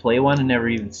got to play one and never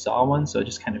even saw one, so it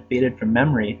just kind of faded from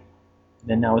memory. And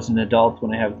then now as an adult,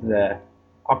 when I have the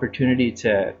opportunity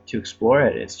to explore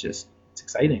it, it's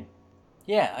exciting.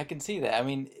 yeah, I can see that. I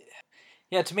mean,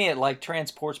 yeah, to me, it like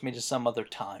transports me to some other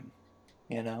time,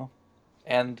 you know?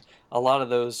 And a lot of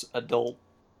those adult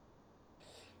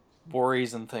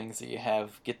worries and things that you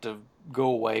have get to go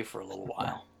away for a little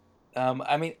while.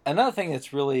 I mean, another thing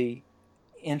that's really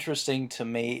interesting to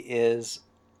me is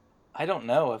I don't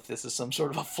know if this is some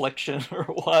sort of affliction or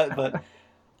what, but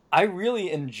I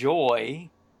really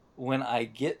enjoy when I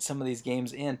get some of these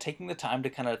games in, taking the time to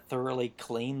kind of thoroughly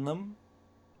clean them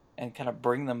and kind of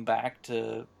bring them back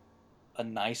to a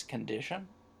nice condition.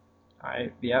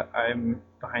 I'm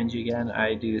behind you again.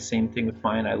 I do the same thing with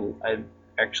mine. I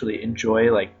actually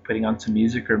enjoy like putting on some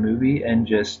music or movie and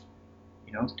just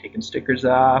taking stickers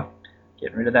off,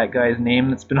 getting rid of that guy's name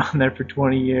that's been on there for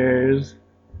 20 years.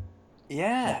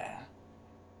 Yeah,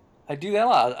 I do that a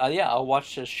lot. Yeah, I'll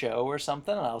watch a show or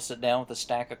something, and I'll sit down with a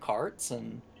stack of carts,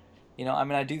 and I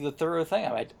mean, I do the thorough thing.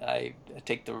 I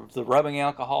take the rubbing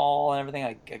alcohol and everything.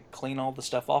 I clean all the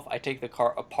stuff off. I take the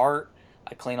cart apart.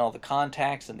 I clean all the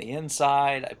contacts and the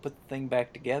inside. I put the thing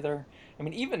back together. I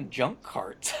mean, even junk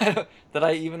carts that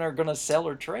I even are gonna sell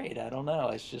or trade. I don't know.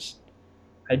 It's just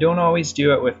I don't always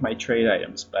do it with my trade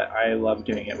items, but I love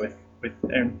doing it with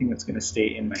everything that's going to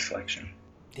stay in my collection.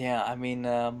 yeah. I mean,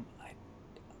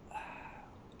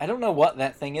 I don't know what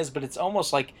that thing is, but it's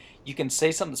almost like you can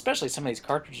say something, especially some of these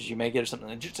cartridges you may get or something.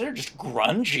 They're just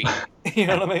grungy. You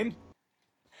know what I mean?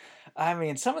 I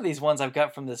mean, some of these ones I've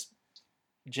got from this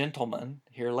gentleman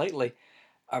here lately,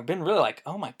 I've been really like,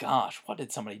 oh my gosh, what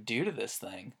did somebody do to this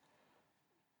thing?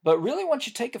 But really, once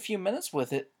you take a few minutes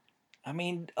with it, I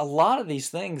mean, a lot of these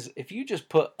things, if you just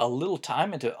put a little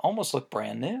time into it, almost look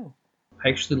brand new. I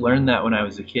actually learned that when I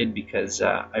was a kid because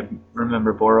I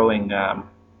remember borrowing A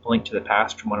Link to the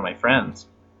Past from one of my friends,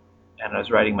 and I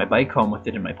was riding my bike home with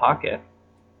it in my pocket.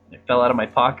 It fell out of my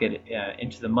pocket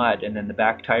into the mud, and then the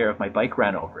back tire of my bike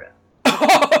ran over it.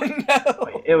 Oh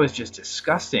no! It was just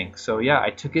disgusting. So yeah,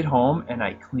 I took it home and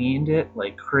I cleaned it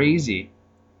like crazy,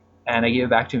 and I gave it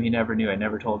back to him. He never knew. I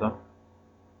never told him.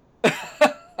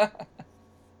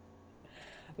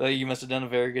 Well, you must have done a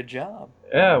very good job.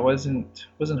 Yeah, it wasn't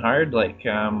hard. Like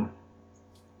kind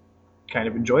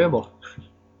of enjoyable.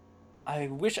 I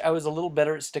wish I was a little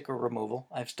better at sticker removal.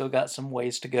 I've still got some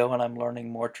ways to go, and I'm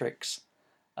learning more tricks.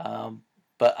 Um,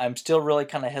 but I'm still really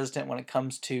kind of hesitant when it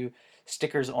comes to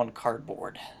stickers on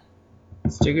cardboard.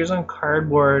 Stickers on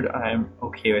cardboard, I'm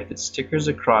okay with it. Stickers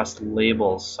across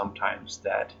labels sometimes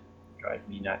that drive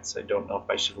me nuts. I don't know if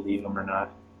I should leave them or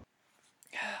not.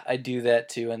 I do that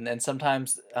too, and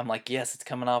sometimes I'm like, yes, it's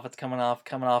coming off,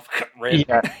 rip,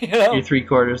 Yeah, you you're know.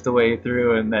 3/4 the way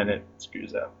through and then it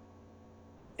screws up.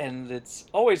 And it's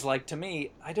always like to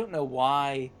me, I don't know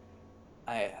why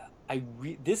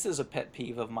this is a pet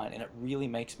peeve of mine, and it really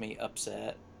makes me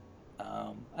upset.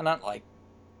 I'm not like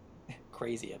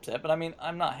crazy upset, but I mean,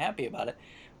 I'm not happy about it.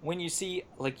 When you see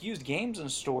like used games in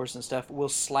stores and stuff, will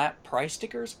slap price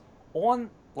stickers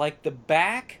on like the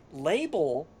back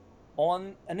label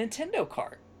on a Nintendo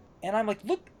cart. And I'm like,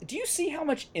 look, do you see how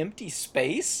much empty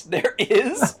space there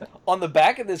is on the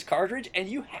back of this cartridge? And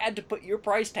you had to put your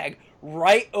price tag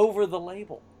right over the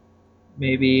label.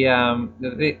 Maybe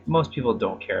most people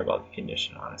don't care about the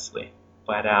condition, honestly.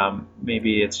 But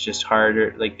maybe it's just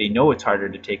harder, like they know it's harder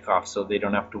to take off, so they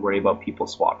don't have to worry about people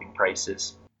swapping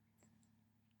prices.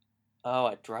 Oh,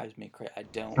 it drives me crazy. I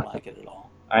don't like it at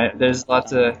all. There's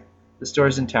lots Um, of the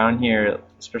stores in town here,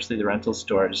 especially the rental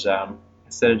stores.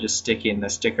 Instead of just sticking the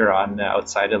sticker on the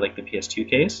outside of like the PS2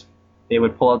 case, they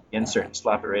would pull out the insert uh, and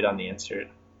slap it right on the insert.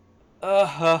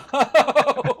 uh,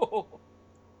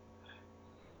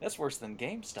 That's worse than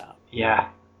GameStop. Yeah.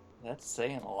 That's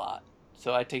saying a lot.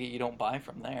 So I take it you don't buy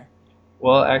from there.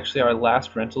 Well, actually, our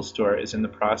last rental store is in the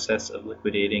process of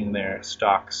liquidating their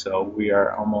stock, so we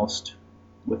are almost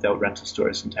without rental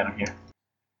stores in town here.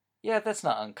 Yeah, that's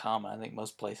not uncommon. I think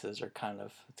most places are kind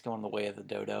of, it's going the way of the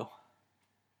dodo.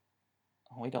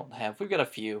 We've got a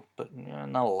few, but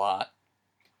not a lot.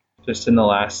 Just in the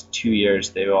last 2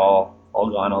 years, they've all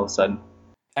gone all of a sudden.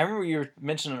 I remember you were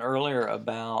mentioning earlier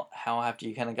about how after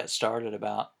you kind of got started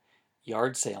about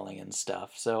yard sailing and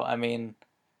stuff. So, I mean,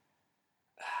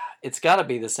 it's got to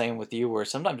be the same with you where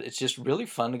sometimes it's just really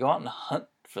fun to go out and hunt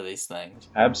for these things.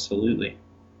 Absolutely.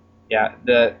 Yeah,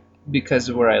 the because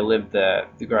of where I live, the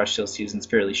garage sale season's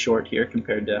fairly short here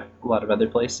compared to a lot of other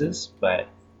places, but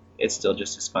it's still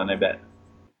just as fun, I bet.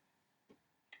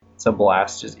 It's a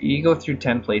blast. Just you go through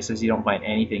 10 places, you don't find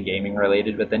anything gaming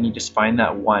related, but then you just find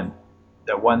that one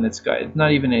that's got it's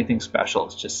not even anything special.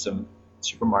 It's just some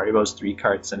Super Mario Bros. 3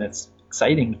 carts, and it's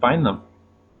exciting to find them.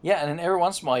 Yeah, and then every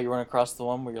once in a while you run across the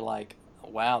one where you're like,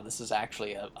 wow, this is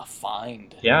actually a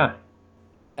find. Yeah,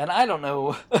 And I don't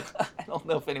know, I don't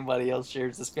know if anybody else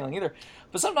shares this feeling either.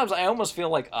 But sometimes I almost feel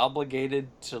like obligated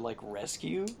to like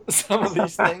rescue some of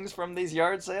these things from these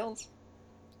yard sales.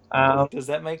 Does um, does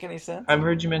that make any sense? I've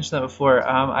heard you mention that before.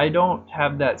 I don't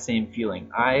have that same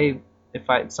feeling. If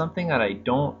I it's something that I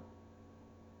don't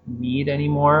need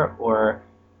anymore, or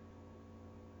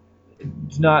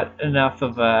it's not enough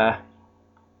of a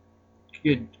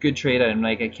good trade item,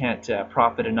 like I can't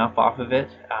profit enough off of it,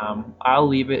 I'll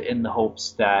leave it in the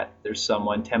hopes that there's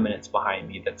someone 10 minutes behind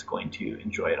me that's going to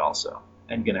enjoy it also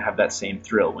and going to have that same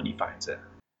thrill when he finds it.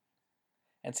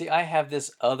 And see, I have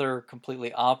this other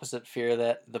completely opposite fear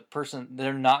that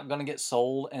they're not going to get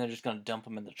sold and they're just going to dump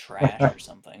them in the trash or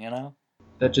something, you know?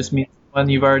 That just means the one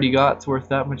you've already got is worth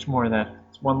that much more then.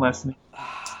 It's one less than.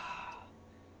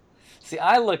 See,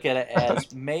 I look at it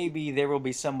as maybe there will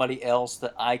be somebody else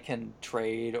that I can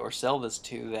trade or sell this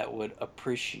to that would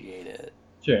appreciate it.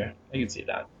 Sure, I can see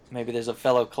that. Maybe there's a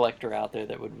fellow collector out there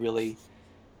that would really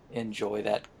enjoy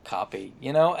that copy.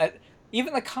 You know,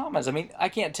 even the comments. I mean, I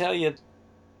can't tell you.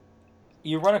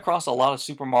 You run across a lot of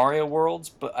Super Mario worlds,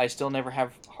 but I still never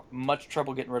have much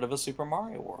trouble getting rid of a Super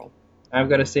Mario world. I've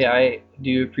got to say, I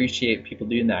do appreciate people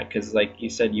doing that because, like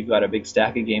you said, you've got a big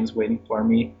stack of games waiting for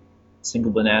me.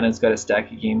 Single Banana's got a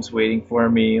stack of games waiting for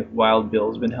me. Wild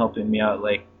Bill's been helping me out.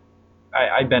 Like,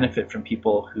 I benefit from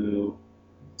people who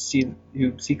see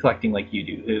collecting like you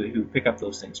do, who pick up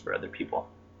those things for other people.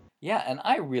 Yeah, and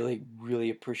I really,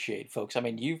 really appreciate folks. I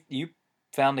mean, you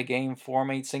found a game for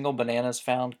me. Single Bananas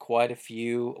found quite a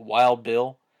few. Wild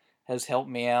Bill has helped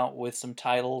me out with some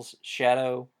titles.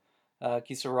 Shadow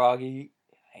Kisaragi,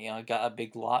 I got a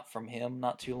big lot from him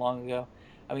not too long ago.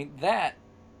 I mean, that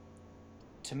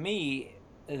to me,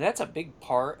 that's a big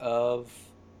part of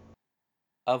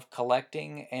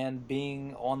collecting and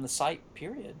being on the site.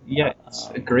 Period. Yeah, it's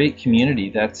a great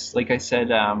community. That's like I said.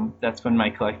 That's when my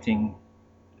collecting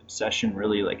obsession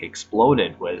really like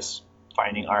exploded. Was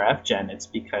finding RF Gen. It's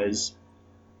because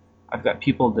I've got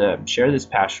people to share this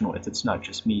passion with. It's not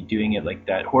just me doing it like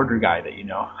that hoarder guy that you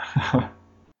know.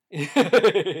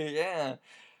 Yeah,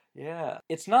 yeah.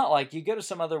 It's not like you go to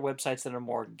some other websites that are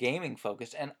more gaming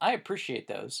focused, and I appreciate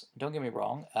those. Don't get me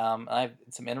wrong. I have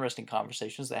some interesting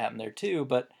conversations that happen there too,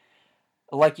 but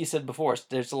like you said before,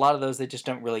 there's a lot of those that just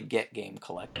don't really get game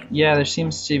collecting. Yeah, there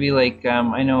seems to be like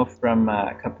I know from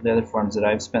a couple of the other forums that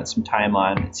I've spent some time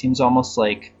on. It seems almost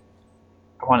like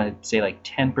I want to say like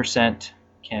 10%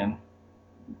 can,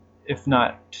 if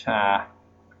not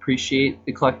appreciate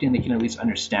the collecting, they can at least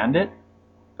understand it.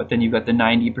 But then you've got the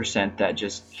 90% that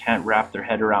just can't wrap their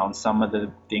head around some of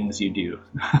the things you do,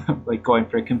 like going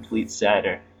for a complete set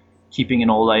or keeping an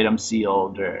old item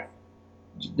sealed, or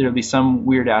there'll be some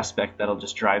weird aspect that'll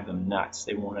just drive them nuts.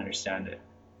 They won't understand it.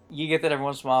 You get that every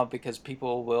once in a while because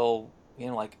people will,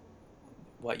 like,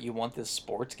 what, you want this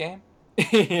sports game?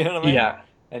 You know what I mean? Yeah,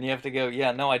 And you have to go,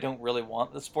 yeah, no, I don't really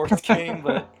want the sports game,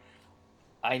 but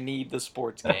I need the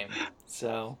sports game.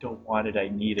 So, don't want it, I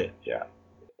need it. Yeah.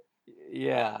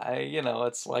 yeah,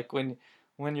 it's like when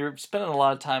you're spending a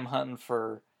lot of time hunting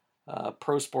for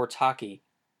pro sports hockey,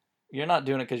 you're not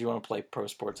doing it because you want to play pro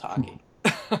sports hockey.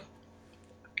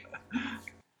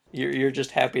 You're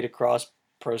just happy to cross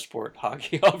pro sport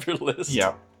hockey off your list.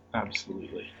 Yeah,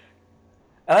 absolutely.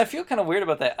 And I feel kind of weird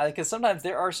about that because sometimes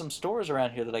there are some stores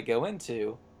around here that I go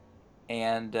into,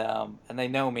 and they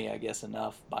know me, I guess,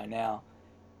 enough by now,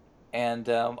 and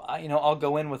I'll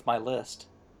go in with my list,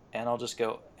 and I'll just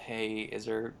go, hey, is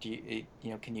there, do you,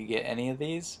 can you get any of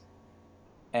these?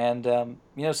 And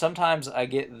sometimes I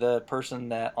get the person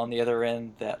that on the other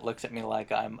end that looks at me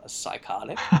like I'm a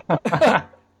psychotic,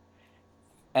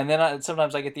 and then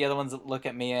sometimes I get the other ones that look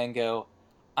at me and go,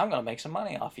 "I'm gonna make some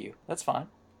money off you. That's fine.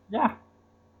 Yeah.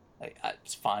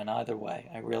 It's fine either way.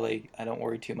 I don't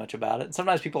worry too much about it. And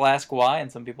sometimes people ask why,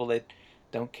 and some people they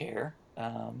don't care.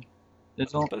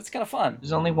 There's But it's kind of fun.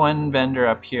 there's only one vendor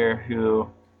up here who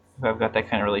I've got that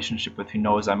kind of relationship with, who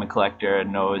knows I'm a collector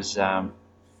and knows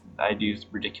I do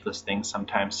ridiculous things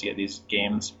sometimes to get these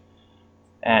games.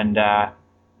 And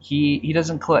he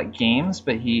doesn't collect games,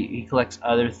 but he collects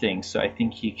other things. So I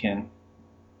think he can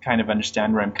kind of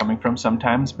understand where I'm coming from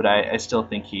sometimes. But I still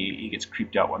think he gets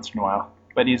creeped out once in a while.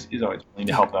 But he's always willing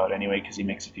to help out anyway because he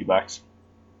makes a few bucks.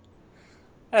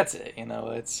 That's it.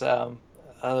 It's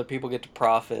other people get to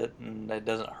profit, and it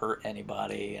doesn't hurt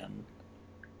anybody. And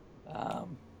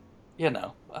um,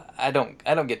 I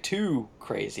don't get too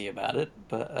crazy about it,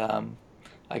 but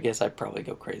I guess I probably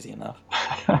go crazy enough.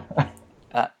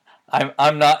 Uh,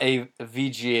 I'm not a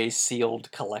VGA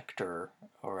sealed collector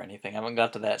or anything. I haven't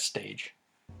got to that stage.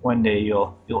 One day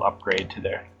you'll upgrade to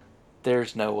there.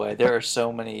 There's no way. There are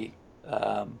so many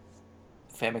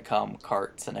Famicom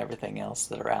carts and everything else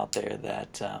that are out there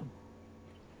that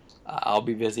I'll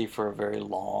be busy for a very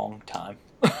long time.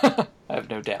 I have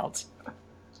no doubts.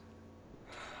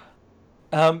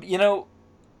 Um, you know,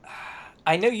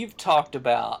 I know you've talked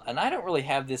about, and I don't really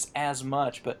have this as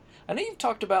much, but I know you've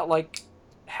talked about like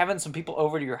having some people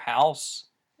over to your house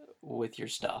with your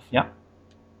stuff. Yeah.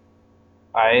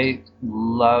 I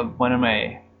love one of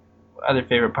my other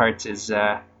favorite parts is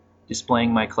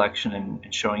displaying my collection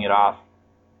and showing it off.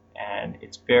 And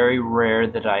it's very rare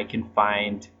that I can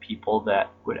find people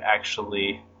that would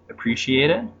actually appreciate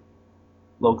it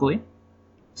locally.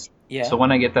 Yeah. So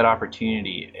when I get that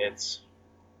opportunity, it's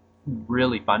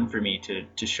really fun for me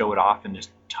to show it off and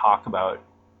just talk about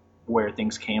where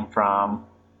things came from,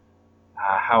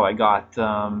 how I got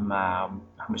them, how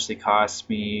much they cost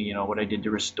me, what I did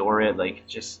to restore it. Like,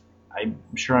 just, I'm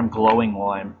sure I'm glowing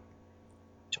while I'm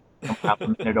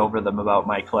complimented over them about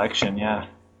my collection. Yeah.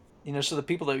 So the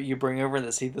people that you bring over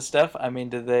that see the stuff, I mean,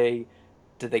 do they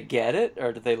get it,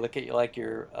 or do they look at you like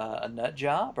you're a nut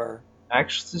job, or?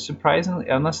 Actually, surprisingly,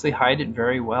 unless they hide it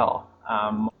very well,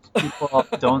 most people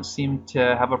don't seem to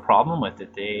have a problem with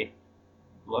it. They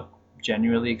look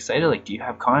genuinely excited. Like, do you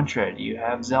have Contra? Do you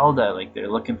have Zelda? Like,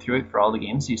 they're looking through it for all the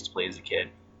games he used to play as a kid.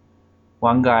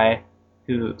 One guy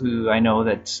who I know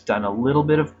that's done a little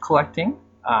bit of collecting,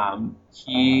 Uh-huh.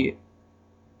 he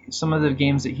some of the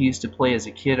games that he used to play as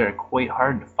a kid are quite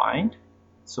hard to find.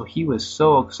 So he was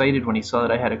so excited when he saw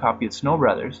that I had a copy of Snow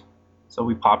Brothers. So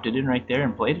we popped it in right there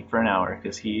and played it for an hour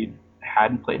because he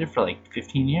hadn't played it for like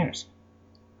 15 years.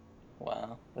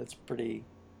 Wow, that is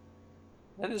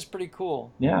pretty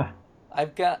cool. Yeah.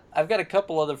 I've got a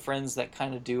couple other friends that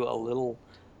kind of do a little,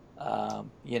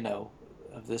 you know,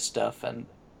 of this stuff, and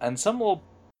some little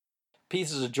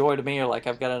pieces of joy to me are like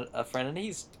I've got a friend and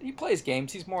he plays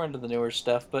games. He's more into the newer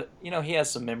stuff, but he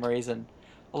has some memories. And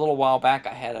a little while back,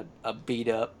 I had a beat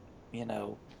up, you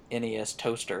know, NES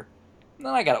toaster, and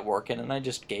then I got it working, and I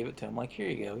just gave it to him like, here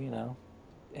you go,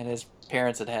 And his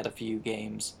parents had had a few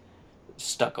games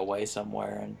stuck away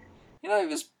somewhere, and he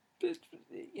was,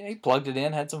 he plugged it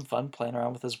in, had some fun playing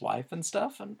around with his wife and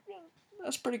stuff, and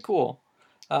that's pretty cool.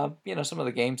 Some of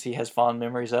the games he has fond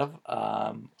memories of.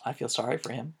 I feel sorry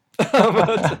for him.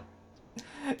 But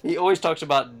he always talks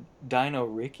about Dino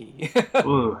Ricky.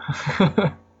 Ooh.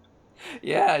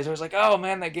 Yeah, he's always like, "Oh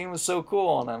man, that game was so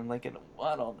cool," and I'm thinking,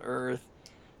 "What on earth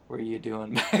were you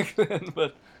doing back then?"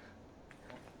 But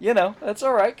that's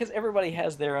all right because everybody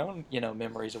has their own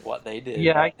memories of what they did.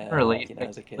 Yeah, I can relate.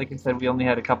 As a kid. Like I said, we only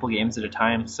had a couple games at a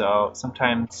time, so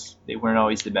sometimes they weren't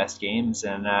always the best games,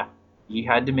 and you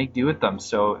had to make do with them.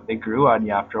 So they grew on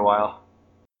you after a while.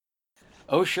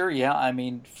 Oh sure, yeah. I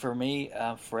mean, for me,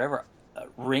 forever,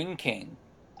 Ring King.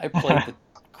 I played the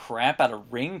crap out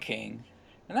of Ring King,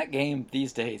 and that game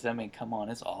these days. I mean, come on,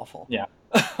 it's awful. Yeah.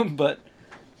 But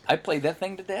I played that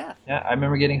thing to death. Yeah, I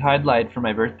remember getting Hydlide for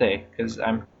my birthday because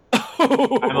I'm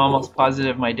almost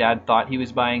positive my dad thought he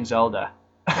was buying Zelda,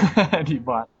 and he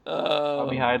bought me Oh,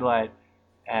 Hydlide,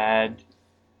 and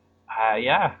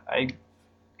yeah, I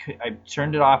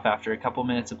turned it off after a couple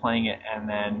minutes of playing it, and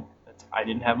then I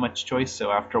didn't have much choice.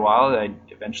 So after a while, I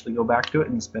eventually go back to it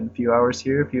and spend a few hours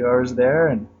here, a few hours there,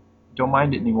 and don't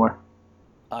mind it anymore.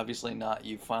 obviously not.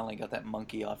 You finally got that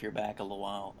monkey off your back a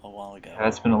while ago. Yeah,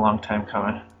 that's been a long time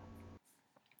coming.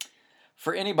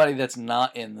 For anybody that's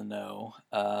not in the know,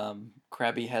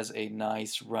 Krabby has a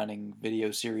nice running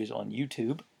video series on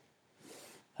YouTube.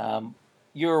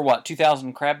 You're what,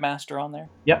 2000 Crab Master on there?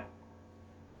 Yep.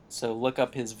 So look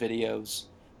up his videos.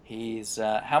 He's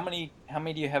how many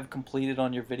do you have completed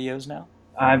on your videos now?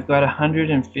 I've got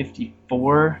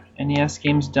 154 NES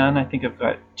games done. I think I've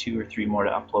got 2 or 3 more to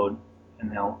upload,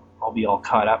 and I'll be all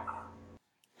caught up.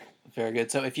 Very good.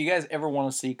 So if you guys ever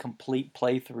want to see complete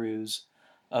playthroughs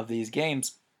of these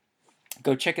games,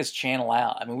 go check his channel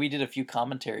out. I mean, we did a few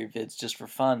commentary vids just for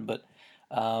fun, but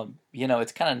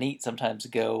it's kind of neat sometimes to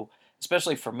go.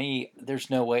 Especially for me, there's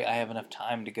no way I have enough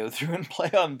time to go through and play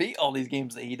on beat all these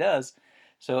games that he does.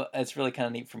 So it's really kind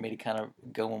of neat for me to kind of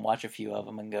go and watch a few of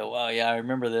them and go, oh yeah, I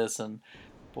remember this, and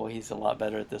boy, he's a lot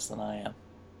better at this than I am.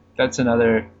 That's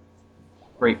another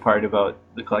great part about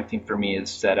the collecting for me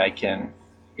is that I can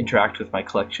interact with my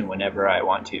collection whenever I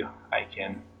want to. I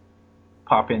can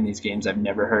pop in these games I've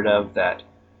never heard of that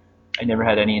I never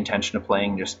had any intention of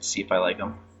playing just to see if I like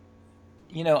them.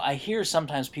 I hear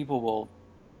sometimes people will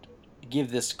give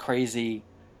this crazy,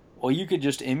 well, you could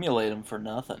just emulate them for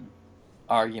nothing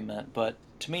argument, but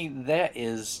to me,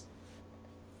 there's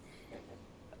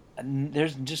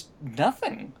just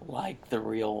nothing like the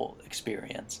real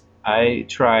experience. I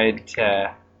tried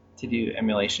to do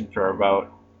emulation for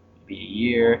about maybe a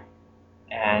year,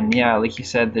 and yeah, like you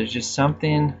said, there's just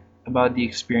something about the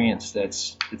experience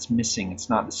that's missing. It's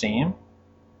not the same.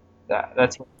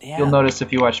 That's what you'll Yeah. notice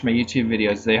if you watch my YouTube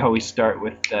videos. They always start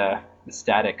with the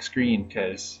static screen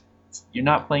because you're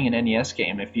not playing an NES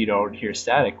game if you don't hear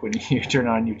static when you turn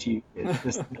on your TV. It's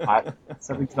just not,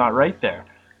 something's not right there.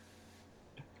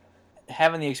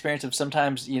 Having the experience of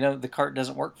sometimes, the cart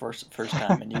doesn't work first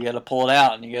time, and you got to pull it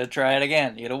out, and you got to try it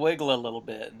again. You got to wiggle a little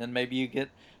bit, and then maybe you get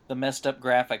the messed up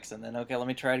graphics, and then okay, let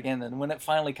me try it again. And when it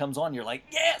finally comes on, you're like,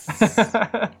 yes.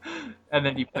 And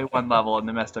then you play one level and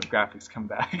the messed up graphics come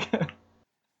back.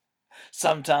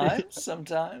 Sometimes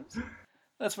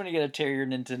that's when you got to tear your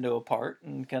Nintendo apart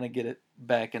and kind of get it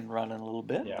back and running a little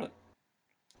bit. Yeah. But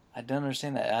I don't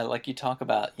understand that. I like you talk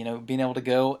about, being able to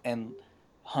go and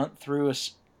hunt through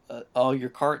all your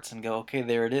carts and go, okay,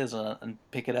 there it is, and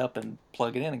pick it up and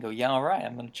plug it in and go, yeah, all right,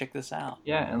 I'm going to check this out.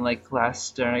 Yeah, and like I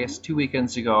guess 2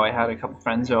 weekends ago, I had a couple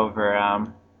friends over.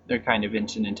 They're kind of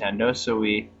into Nintendo, so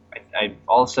I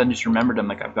all of a sudden just remembered I'm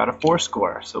like, I've got a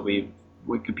Fourscore, so we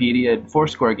Wikipedia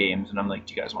Fourscore games, and I'm like,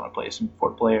 do you guys want to play some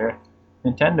 4-player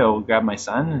Nintendo? We'll grab my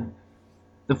son, and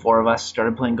the four of us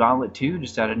started playing Gauntlet 2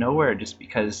 just out of nowhere, just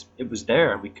because it was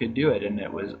there. We could do it, and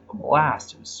it was a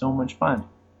blast. It was so much fun.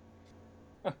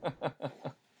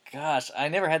 Gosh, I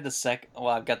never had the second. Well,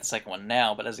 I've got the second one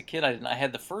now, but as a kid, I didn't. I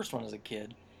had the first one as a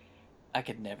kid. I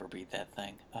could never beat that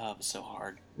thing. Oh, it was so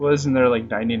hard. Wasn't there like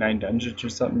 99 dungeons or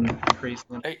something crazy?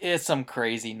 It's some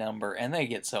crazy number, and they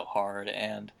get so hard.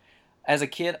 And as a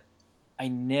kid, I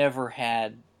never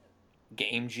had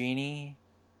Game Genie.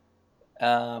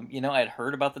 I'd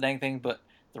heard about the dang thing, but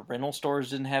the rental stores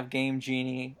didn't have Game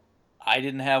Genie. I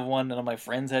didn't have one. None of my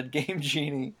friends had Game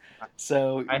Genie.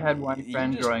 So I had one you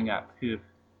friend just growing up who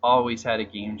always had a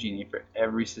Game Genie for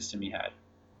every system he had.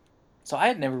 so I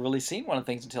had never really seen one of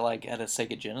the things until I got a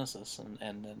Sega Genesis, and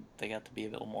then they got to be a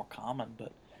little more common.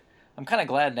 But I'm kind of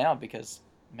glad now because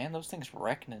man, those things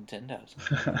wreck Nintendos.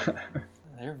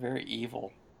 They're very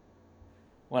evil.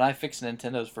 When I fix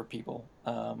Nintendos for people,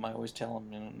 I always tell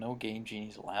them, no Game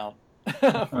Genie's allowed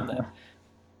for that.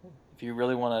 If you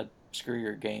really want to screw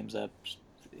your games up, just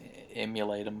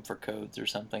emulate them for codes or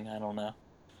something. I don't know,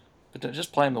 but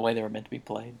just play them the way they were meant to be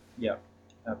played. Yeah,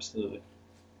 absolutely.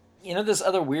 This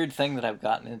other weird thing that I've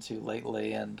gotten into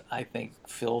lately, and I think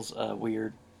fills a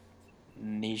weird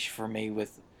niche for me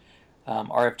with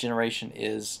RF Generation,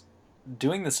 is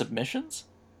doing the submissions.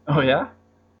 Oh yeah?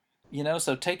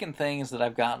 So taking things that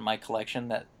I've got in my collection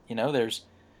that, there's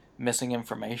missing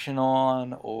information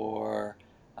on, or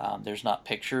there's not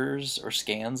pictures or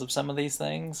scans of some of these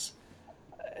things.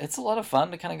 It's a lot of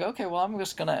fun to kind of go, okay, well, I'm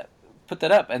just going to put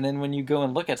that up. And then when you go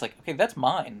and look at it, it's like, okay, that's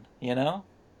mine. Yeah.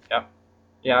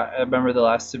 Yeah, I remember the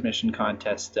last submission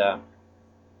contest,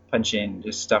 punch in,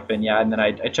 just stuff in, yeah, and then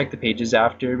I check the pages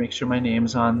after, make sure my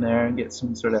name's on there, and get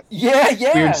some sort of Yeah, weird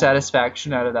yeah.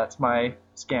 satisfaction out of that's my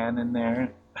scan in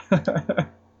there.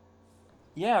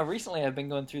 Yeah, recently I've been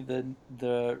going through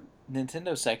the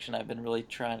Nintendo section. I've been really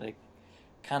trying to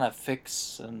kind of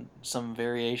fix some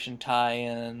variation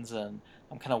tie-ins, and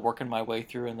I'm kind of working my way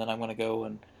through, and then I'm going to go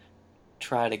and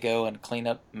try to go and clean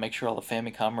up, make sure all the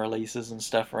Famicom releases and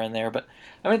stuff are in there. But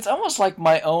I mean, it's almost like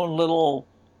my own little.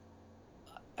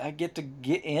 I get to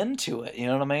get into it, you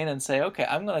know what I mean, and say, okay,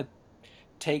 I'm going to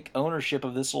take ownership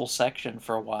of this little section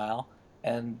for a while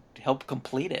and help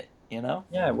complete it. Yeah,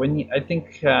 I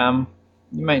think you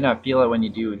might not feel it when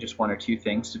you do just one or two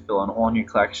things to fill in a hole in your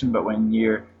collection, but when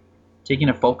you're taking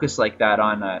a focus like that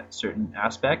on a certain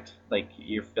aspect, like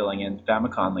you're filling in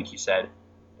Famicom, like you said,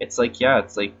 it's like, yeah,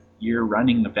 it's like you're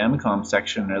running the Famicom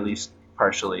section, at least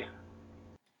partially.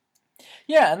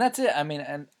 Yeah, and that's it. I mean,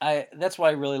 and I that's what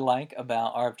I really like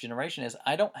about RF Generation is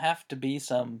I don't have to be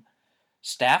some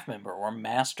staff member or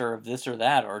master of this or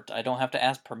that, or I don't have to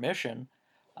ask permission.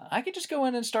 I can just go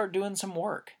in and start doing some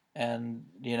work. And,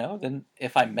 then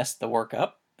if I mess the work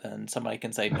up, then somebody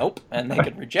can say nope and they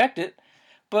can reject it.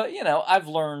 But, I've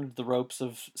learned the ropes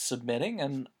of submitting,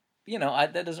 and,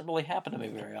 that doesn't really happen to me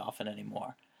very often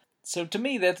anymore. So to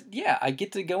me, that's, yeah, I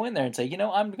get to go in there and say,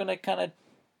 I'm going to kind of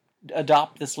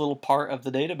adopt this little part of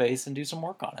the database and do some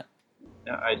work on it.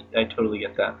 Yeah, I totally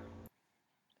get that.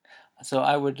 So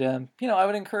I would, I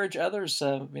would encourage others,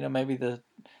 maybe the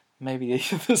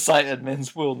site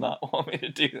admins will not want me to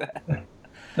do that.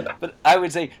 But I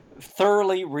would say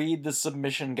thoroughly read the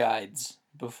submission guides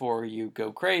before you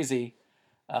go crazy.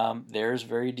 There's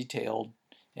very detailed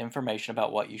information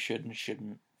about what you should and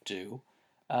shouldn't do.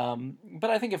 But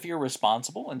I think if you're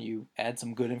responsible and you add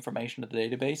some good information to the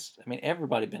database, I mean,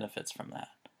 everybody benefits from that.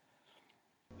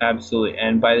 Absolutely.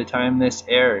 And by the time this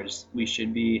airs, we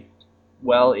should be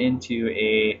well into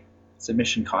a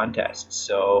submission contest.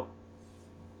 So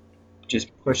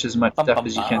just push as much stuff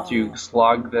as you can through,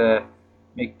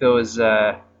 make those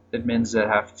admins that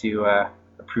have to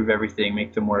approve everything,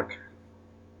 make them work.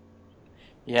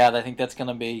 Yeah, I think that's going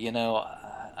to be,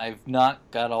 I've not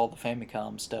got all the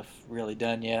Famicom stuff really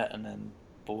done yet, and then,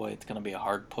 boy, it's going to be a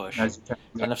hard push.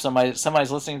 And if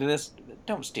somebody's listening to this,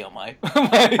 don't steal my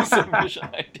submission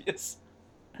ideas.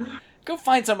 Go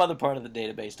find some other part of the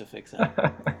database to fix it.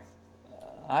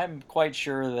 I'm quite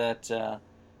sure that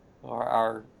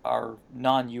our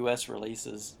non-US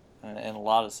releases and a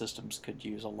lot of systems could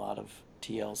use a lot of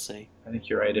TLC. I think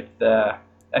you're right. If the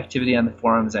activity on the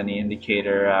forums any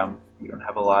indicator, we don't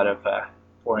have a lot of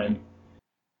foreign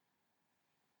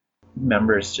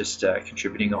members just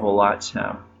contributing a whole lot.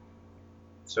 So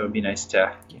it'd be nice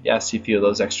to see a few of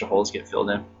those extra holes get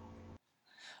filled in.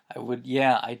 I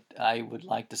would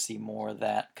like to see more of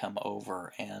that come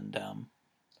over, and some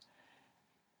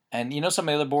of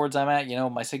the other boards I'm at,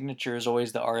 my signature is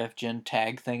always the RFGen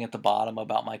tag thing at the bottom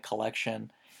about my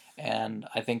collection, and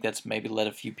I think that's maybe led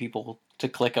a few people to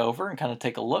click over and kind of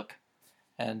take a look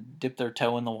and dip their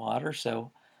toe in the water.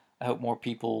 So I hope more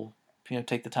people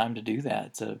take the time to do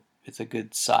that. It's a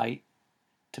good site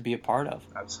to be a part of.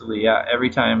 Absolutely, yeah. Every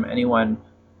time anyone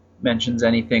mentions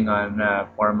anything on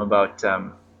forum about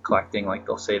collecting, like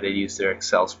they'll say they use their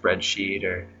Excel spreadsheet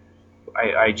or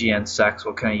IGN sucks,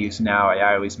 what can I use now?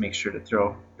 I always make sure to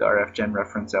throw the RFGen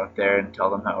reference out there and tell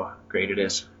them how great it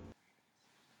is.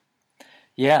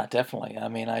 Yeah, definitely. I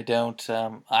mean, I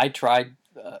tried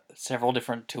several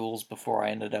different tools before I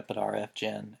ended up at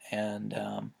RFGen,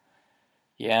 and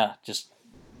just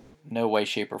no way,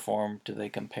 shape, or form do they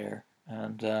compare.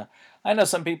 And I know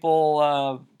some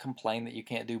people complain that you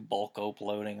can't do bulk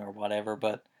uploading or whatever,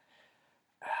 but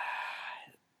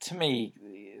to me,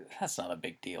 that's not a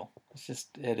big deal.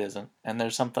 It isn't. And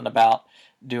there's something about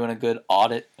doing a good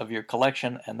audit of your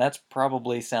collection, and that's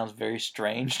probably sounds very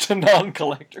strange to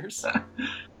non-collectors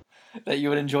that you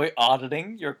would enjoy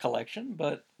auditing your collection,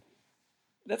 but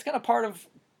that's kind of part of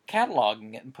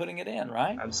cataloging it and putting it in,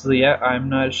 right? Absolutely, yeah. I'm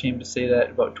not ashamed to say that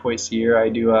about twice a year I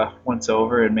do a once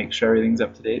over and make sure everything's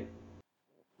up to date.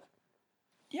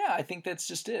 Yeah, I think that's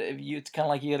just it. It's kind of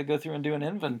like you got to go through and do an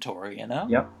inventory,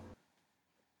 Yep.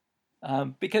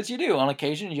 Because you do. On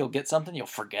occasion, you'll get something, you'll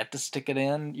forget to stick it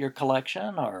in your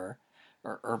collection, or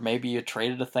maybe you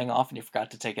traded a thing off and you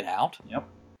forgot to take it out. Yep.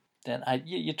 Then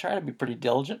you try to be pretty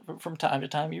diligent, but from time to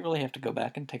time, you really have to go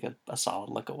back and take a solid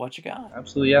look at what you got.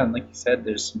 Absolutely, yeah. And like you said,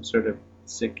 there's some sort of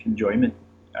sick enjoyment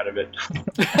out of it.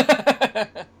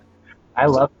 I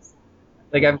love it.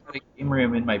 Like, I've got a game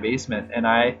room in my basement, and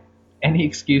any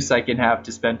excuse I can have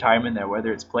to spend time in there,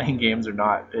 whether it's playing games or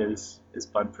not, is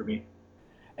fun for me.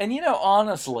 And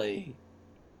honestly,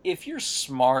 if you're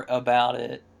smart about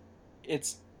it,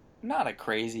 it's not a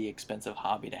crazy expensive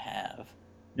hobby to have.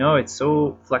 No, it's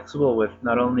so flexible with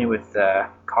not only with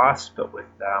cost, but with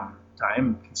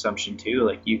time consumption too.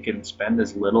 Like, you can spend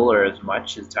as little or as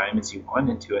much as time as you want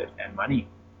into it, and money.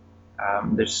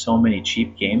 There's so many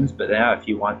cheap games, but yeah, if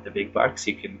you want the big bucks,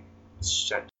 you can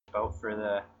check out for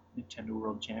the Nintendo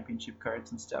World Championship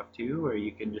cards and stuff too, or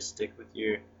you can just stick with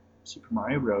your Super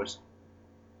Mario Bros.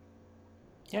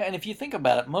 Yeah, and if you think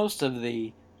about it, most of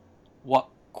the what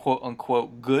quote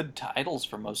unquote good titles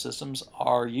for most systems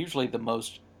are usually the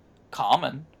most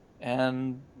common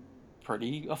and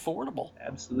pretty affordable.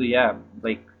 Absolutely, yeah.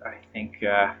 Like, I think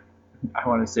I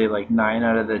want to say like 9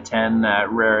 out of the 10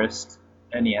 rarest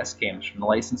NES games, from the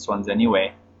licensed ones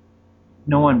anyway,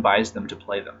 no one buys them to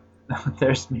play them.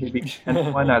 There's maybe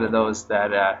one out of those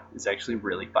that is actually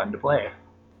really fun to play.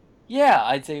 Yeah,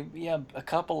 I'd say a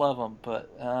couple of them,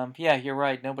 but yeah, you're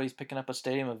right. Nobody's picking up a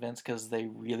stadium events because they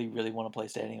really, really want to play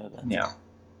stadium events. Yeah.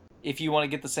 If you want to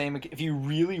get the same, if you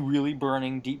really, really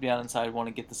burning deep down inside want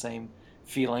to get the same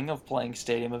feeling of playing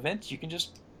stadium events, you can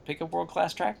just pick a world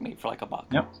class track meet for like $1.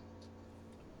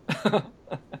 Yep.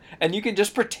 And you can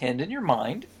just pretend in your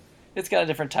mind it's got a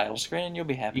different title screen, and you'll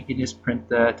be You happy. can just print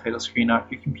the title screen off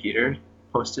your computer,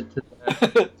 post it to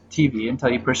the TV until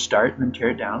you push start, and then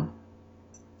tear it down.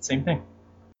 Same thing.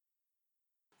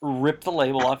 Rip the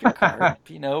label off your card,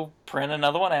 print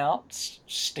another one out,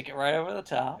 stick it right over the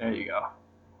top. There you go.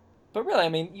 But really, I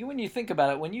mean, when you think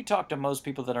about it, when you talk to most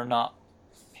people that are not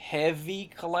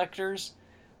heavy collectors,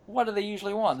 what do they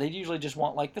usually want? They usually just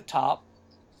want like the top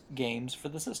games for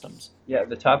the systems. Yeah,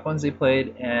 the top ones they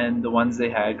played and the ones they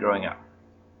had growing up.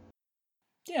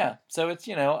 Yeah, so it's,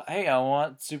 hey, I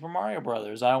want Super Mario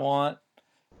Brothers. I want,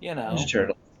 Ninja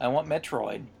Turtle. I want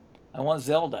Metroid. I want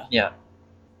Zelda. Yeah.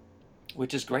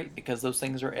 Which is great because those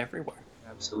things are everywhere.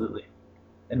 Absolutely.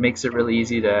 It makes it really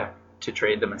easy to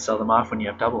trade them and sell them off when you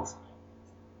have doubles.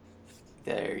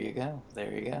 There you go.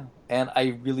 There you go. And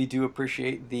I really do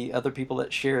appreciate the other people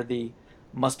that share the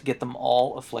must get them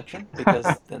all affliction, because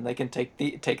then they can take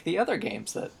the other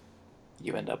games that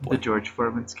you end up with. The George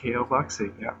Foreman's KO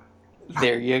boxing, yeah.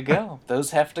 There you go.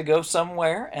 Those have to go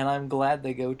somewhere, and I'm glad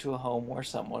they go to a home where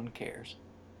someone cares.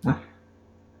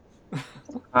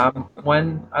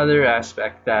 One other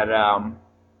aspect that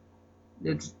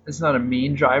it's not a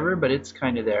main driver, but it's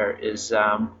kind of there, is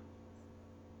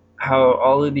how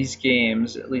all of these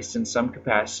games, at least in some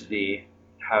capacity,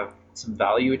 have some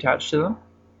value attached to them.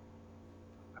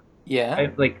 Yeah.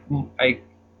 I'm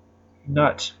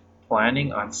not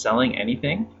planning on selling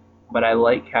anything, but I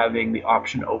like having the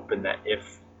option open that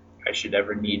if I should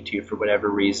ever need to, for whatever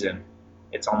reason,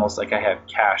 it's almost like I have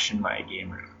cash in my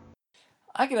game room.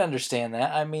 I can understand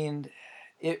that. I mean,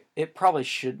 it probably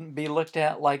shouldn't be looked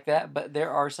at like that, but there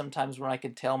are some times when I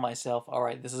can tell myself, all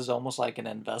right, this is almost like an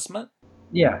investment.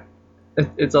 Yeah.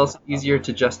 It's also easier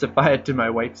to justify it to my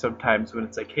wife sometimes when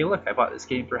it's like, hey, look, I bought this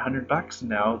game for $100, and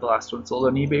now the last one sold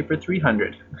on eBay for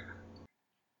 $300.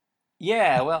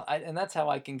 Yeah, well, and that's how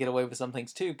I can get away with some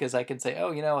things too, because I can say,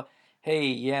 oh, hey,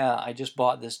 yeah, I just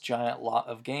bought this giant lot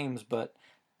of games, but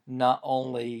not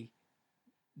only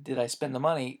did I spend the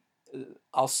money,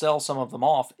 I'll sell some of them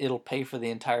off. It'll pay for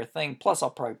the entire thing. Plus, I'll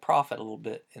probably profit a little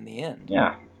bit in the end.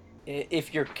 Yeah.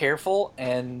 If you're careful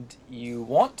and you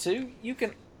want to, you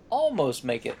can almost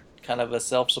make it kind of a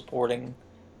self-supporting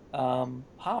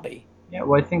hobby. Yeah,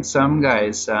 well, I think some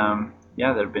guys, that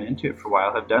have been into it for a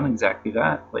while have done exactly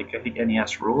that. Like, I think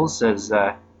NES Rules says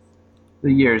the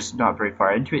year's not very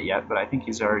far into it yet, but I think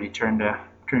he's already turned a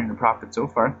profit so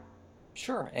far.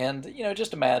 Sure, and,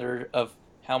 just a matter of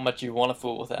how much you want to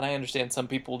fool with it. And I understand some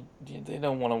people, they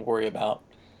don't want to worry about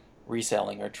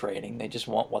reselling or trading. They just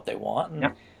want what they want,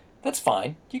 and that's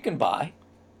fine. You can buy.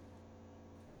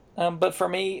 But for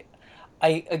me,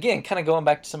 again, kind of going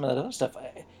back to some of that other stuff,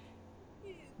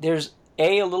 there's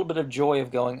a little bit of joy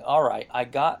of going, all right, I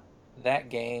got that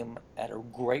game at a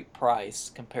great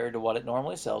price compared to what it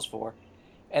normally sells for,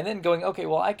 and then going, okay,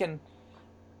 well, I can,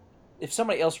 if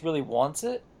somebody else really wants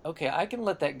it, okay, I can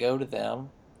let that go to them.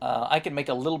 I can make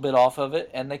a little bit off of it,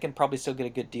 and they can probably still get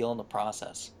a good deal in the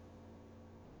process.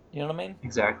 You know what I mean?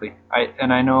 Exactly.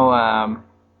 I know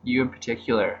you in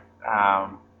particular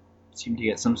seem to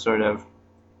get some sort of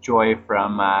joy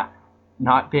from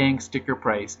not paying sticker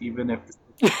price, even if it's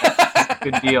a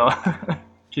good deal.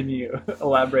 Can you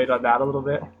elaborate on that a little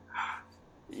bit?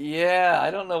 Yeah, I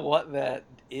don't know what that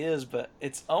is, but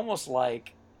it's almost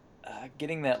like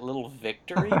getting that little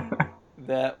victory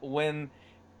that when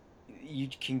you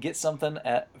can get something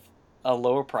at a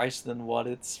lower price than what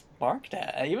it's marked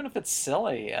at, even if it's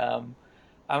silly.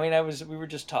 We were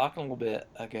just talking a little bit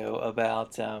ago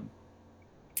about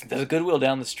the Goodwill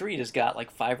down the street has got like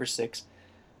 5 or 6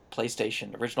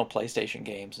 original PlayStation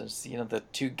games. It's, the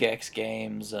 2 Gex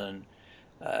games and,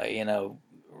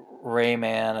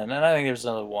 Rayman, and I think there's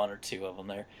another 1 or 2 of them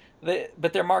there.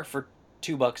 But they're marked for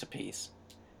 $2 a piece.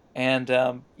 And,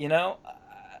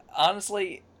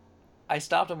 honestly, I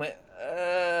stopped and went,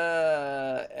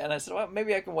 and I said, well,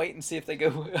 maybe I can wait and see if I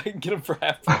can get them for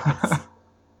half price.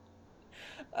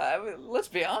 Let's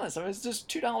be honest. It's just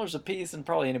 $2 a piece, and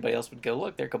probably anybody else would go,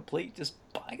 look, they're complete. Just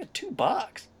buying it $2.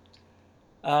 But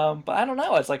I don't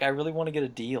know. It's like I really want to get a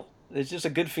deal. It's just a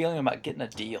good feeling about getting a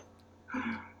deal.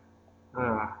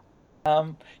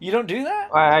 You don't do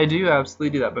that? I do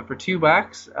absolutely do that, but for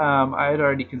 $2, I'd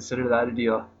already consider that a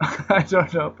deal. I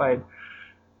don't know if I'd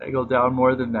go down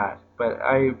more than that, but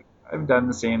I've done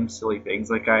the same silly things.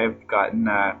 Like I've gotten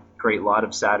a great lot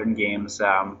of Saturn games,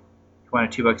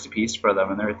 wanted $2 a piece for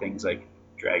them, and there are things like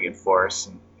Dragon Force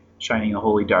and Shining the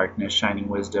Holy Darkness, Shining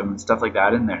Wisdom, and stuff like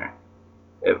that in there.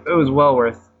 It was well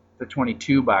worth the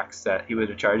 $22 that he would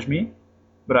have charged me,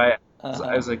 but I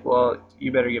Uh-huh. was like, well,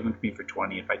 you better give them to me for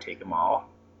 20 if I take them all.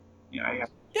 I had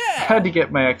Yeah. to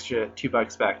get my extra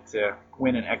 $2 back to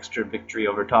win an extra victory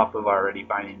over top of already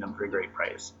finding them for a great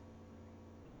price.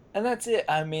 And that's it.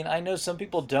 I mean, I know some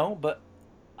people don't, but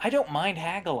I don't mind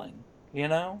haggling, you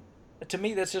know? To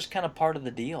me, that's just kind of part of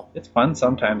the deal. It's fun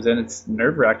sometimes, and it's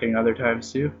nerve wracking other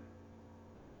times too.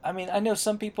 I mean, I know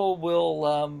some people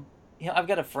will, I've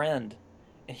got a friend,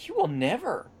 and he will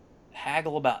never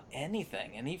haggle about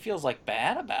anything, and he feels like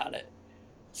bad about it.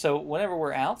 So whenever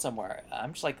we're out somewhere,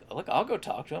 I'm just like, look, I'll go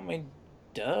talk to him. I mean,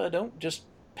 duh, don't just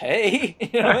pay.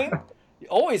 You know what I mean? You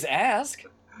always ask.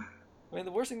 I mean,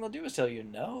 the worst thing they'll do is tell you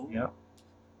no. Yeah.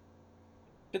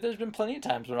 But there's been plenty of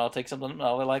times when I'll take something and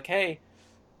I'll be like, hey,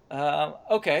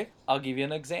 okay, I'll give you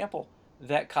an example.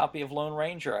 That copy of Lone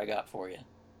Ranger I got for you.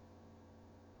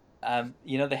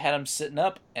 They had them sitting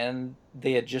up and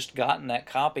they had just gotten that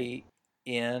copy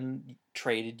in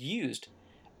traded used.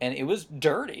 And it was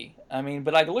dirty. I mean,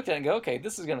 but I looked at it and go, okay,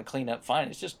 this is going to clean up fine.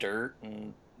 It's just dirt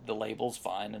and the label's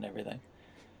fine and everything.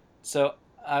 So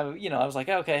I was like,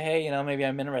 okay, hey, maybe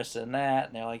I'm interested in that.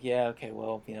 And they're like, yeah, okay,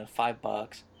 well,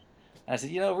 $5. And I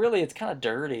said, really, it's kind of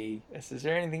dirty. I said, is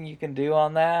there anything you can do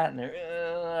on that? And they're,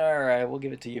 all right, we'll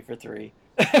give it to you for 3.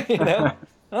 you know?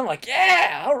 And I'm like,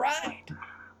 yeah, all right.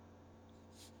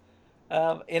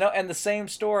 And the same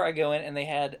store I go in, and they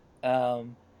had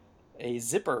a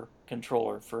zipper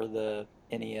controller for the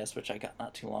NES, which I got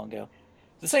not too long ago.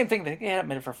 The same thing. They had it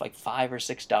made for like $5 or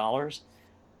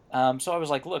 $6. So I was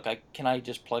like, look, can I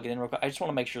just plug it in real quick? I just want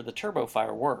to make sure the Turbo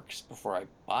Fire works before I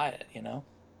buy it.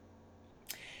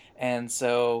 And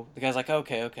so the guy's like,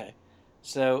 okay, okay.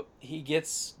 So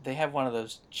they have one of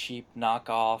those cheap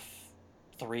knockoff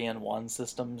 3-in-1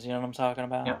 systems. You know what I'm talking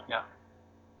about? Yeah. Yeah.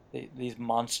 These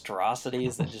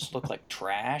monstrosities that just look like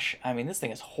trash. I mean, this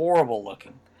thing is horrible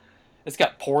looking. It's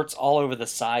got ports all over the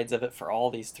sides of it for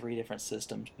all these 3 different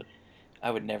systems, but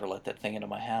I would never let that thing into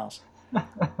my house.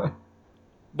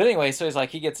 But anyway, so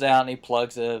he gets out and he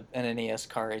plugs an NES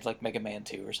cartridge, like Mega Man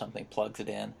 2 or something, plugs it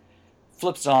in,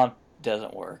 flips it on,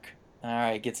 doesn't work. All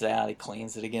right, gets it out, he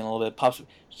cleans it again a little bit, pops,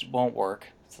 it won't work.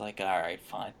 It's like, all right,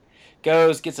 fine.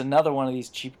 Goes, gets another one of these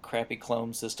cheap, crappy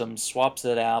clone systems, swaps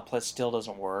it out, plus still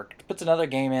doesn't work. Puts another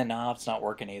game in, nah, it's not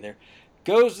working either.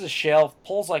 Goes to the shelf,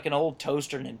 pulls like an old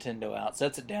toaster Nintendo out,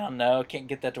 sets it down, no, can't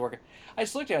get that to work. I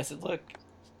just looked at him, I said,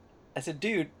 look,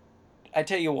 dude, I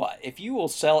tell you what, if you will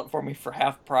sell it for me for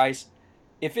half price,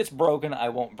 if it's broken, I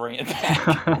won't bring it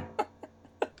back.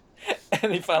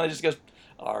 And he finally just goes,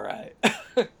 all right.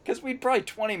 Because we'd probably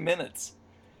 20 minutes.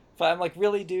 But I'm like,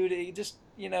 really, dude?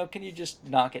 Can you just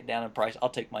knock it down in price? I'll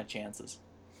take my chances.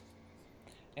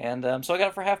 And so I got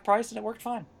it for half price, and it worked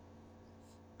fine.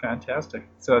 Fantastic.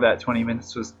 So that 20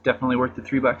 minutes was definitely worth the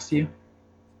 $3 to you?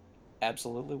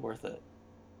 Absolutely worth it.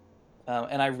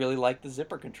 And I really like the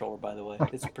zipper controller, by the way.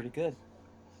 It's pretty good.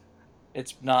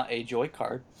 It's not a Joy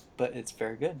card, but it's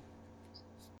very good.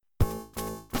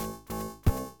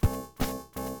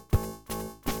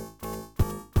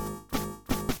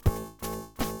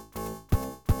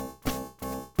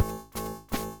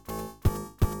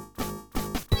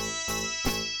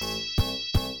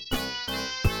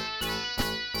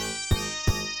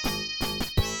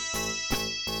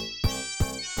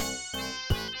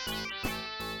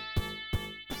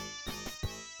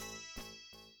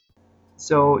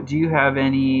 So, do you have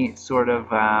any sort of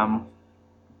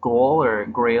goal or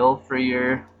grail for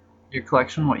your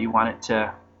collection? What you want it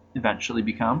to eventually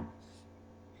become?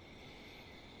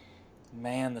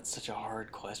 Man, that's such a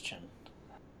hard question.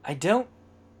 I don't.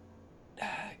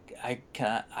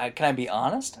 Can I be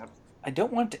honest? I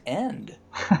don't want it to end.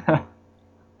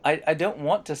 I don't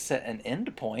want to set an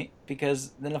end point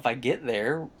because then if I get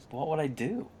there, what would I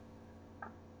do?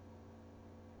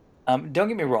 Don't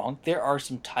get me wrong, there are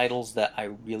some titles that I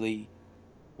really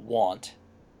want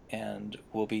and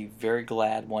will be very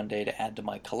glad one day to add to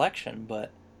my collection,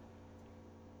 but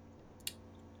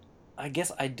I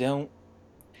guess I don't.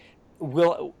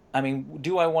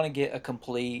 Do I want to get a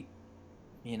complete,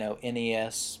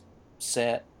 NES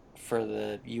set for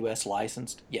the US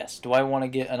licensed? Yes. Do I want to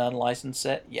get an unlicensed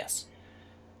set? Yes.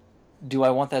 Do I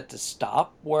want that to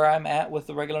stop where I'm at with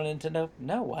the regular Nintendo?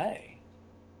 No way.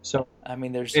 So, I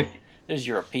mean, there's if There's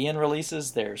European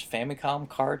releases. There's Famicom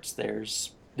carts.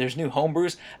 There's new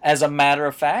homebrews. As a matter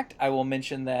of fact, I will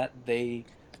mention that they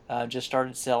just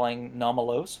started selling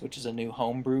Nomalos, which is a new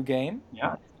homebrew game.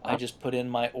 Yeah. I just put in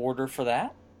my order for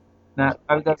that.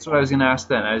 That's what I was going to ask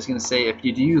then. I was going to say, if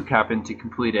you do happen to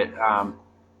complete it,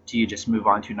 do you just move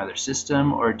on to another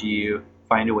system, or do you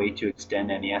find a way to extend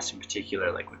NES in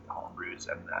particular, like with the homebrews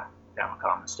and the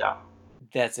Famicom and stuff?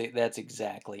 That's it. That's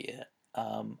exactly it.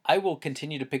 I will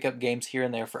continue to pick up games here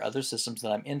and there for other systems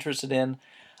that I'm interested in.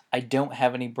 I don't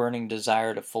have any burning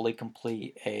desire to fully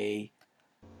complete a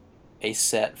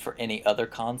set for any other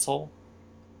console.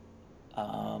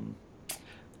 Um,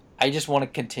 I just want to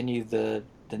continue the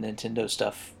Nintendo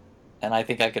stuff, and I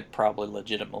think I could probably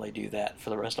legitimately do that for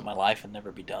the rest of my life and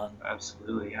never be done.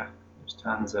 Absolutely, yeah. There's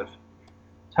tons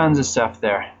of stuff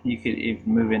there. You could even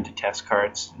move into test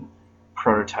carts and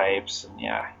prototypes, and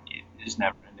yeah, you just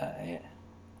never end. Yeah.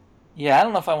 Yeah, I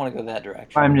don't know if I want to go that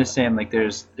direction. I'm just saying, like,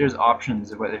 there's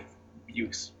options. But if you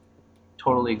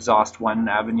totally exhaust one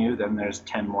avenue, then there's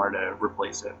 10 more to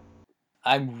replace it.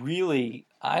 I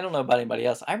don't know about anybody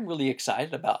else. I'm really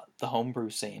excited about the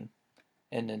homebrew scene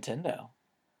in Nintendo.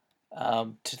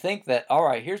 To think that, all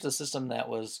right, here's a system that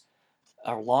was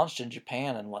launched in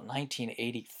Japan in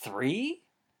 1983,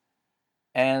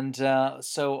 and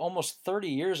so almost 30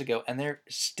 years ago, and they're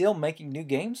still making new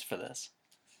games for this.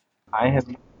 I have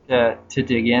to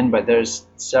dig in, but there's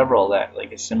several that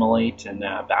like Assimilate and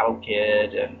Battle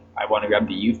Kid, and I want to grab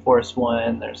the U-Force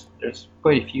one. There's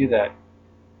quite a few that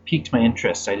piqued my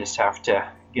interest. I just have to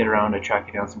get around to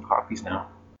tracking down some copies now.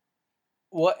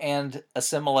 Well, and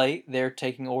Assimilate, they're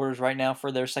taking orders right now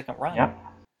for their second run. Yep.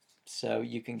 So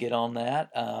you can get on that.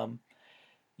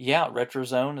 Yeah,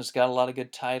 RetroZone has got a lot of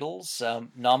good titles.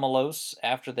 Nomalos,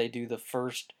 after they do the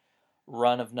first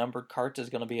run of numbered carts, is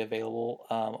going to be available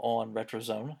on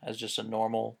RetroZone as just a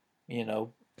normal,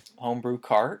 homebrew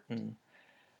cart. And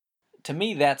to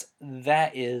me, that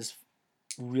is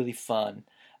really fun.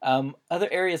 Other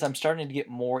areas I'm starting to get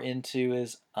more into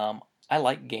is I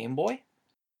like Game Boy.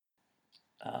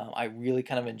 I really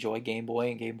kind of enjoy Game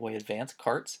Boy and Game Boy Advance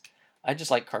carts. I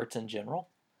just like carts in general.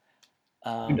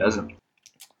 Who doesn't?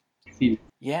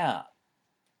 Yeah.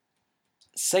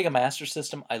 Sega Master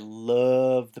System, I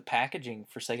love the packaging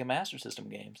for Sega Master System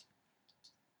games.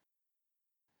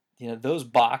 Those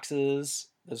boxes,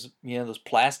 those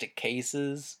plastic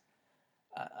cases.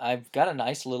 I've got a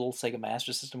nice little Sega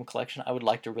Master System collection. I would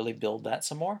like to really build that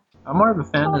some more. I'm more of a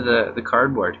fan of the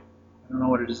cardboard. I don't know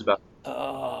what it is about.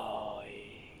 Oh,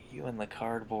 you and the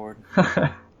cardboard.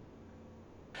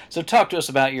 So talk to us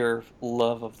about your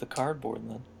love of the cardboard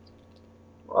then.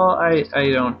 Well, I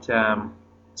don't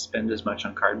spend as much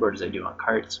on cardboard as I do on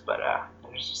carts, but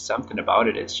there's just something about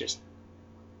it. It's just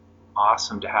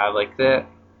awesome to have. Like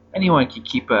anyone can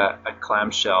keep a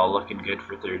clamshell looking good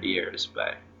for 30 years, but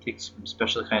it takes some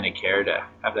special kind of care to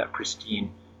have that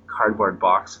pristine cardboard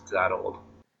box that's that old.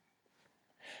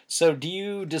 So do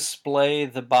you display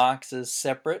the boxes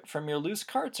separate from your loose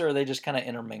carts, or are they just kind of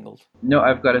intermingled? No,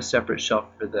 I've got a separate shelf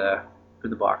for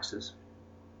the boxes.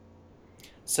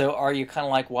 So are you kind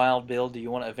of like Wild Bill? Do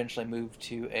you want to eventually move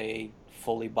to a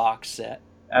fully boxed set?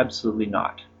 Absolutely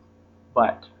not.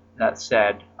 But that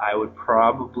said, I would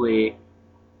probably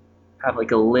have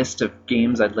like a list of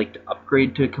games I'd like to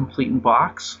upgrade to a complete in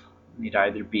box. It'd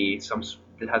either be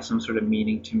that has some sort of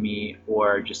meaning to me,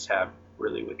 or just have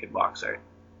really wicked box art.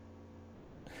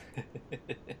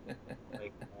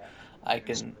 I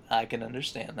can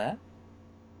understand that.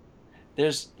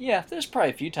 There's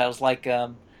probably a few titles like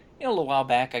a little while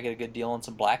back I got a good deal on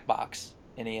some black box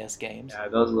NES games. Yeah,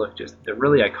 those they're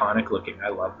really iconic looking. I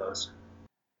love those.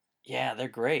 Yeah, they're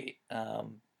great.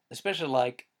 Especially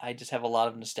like I just have a lot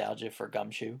of nostalgia for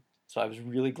Gumshoe, so I was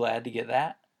really glad to get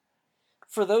that.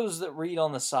 For those that read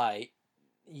on the site,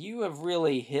 you have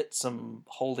really hit some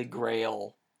holy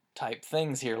grail type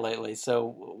things here lately. So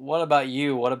what about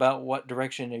you? What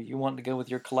direction are you wanting to go with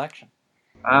your collection?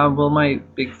 Well, my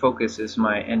big focus is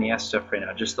my NES stuff right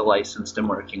now, just the licensed I'm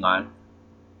working on.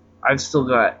 I've still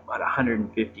got about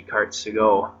 150 carts to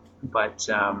go, but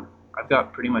I've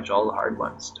got pretty much all the hard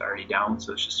ones already down,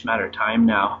 so it's just a matter of time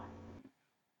now.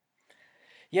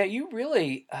 Yeah, you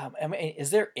really. Is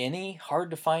there any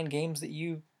hard to find games that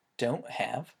you don't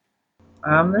have?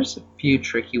 There's a few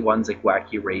tricky ones like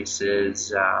Wacky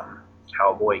Races,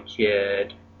 Cowboy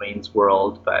Kid, Wayne's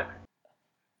World, but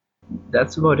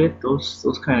that's about it.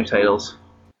 Those kind of titles.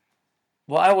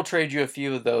 Well, I will trade you a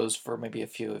few of those for maybe a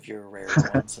few of your rarer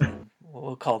ones, and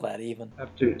we'll call that even.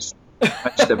 After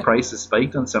much the price has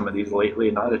spiked on some of these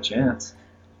lately, not a chance.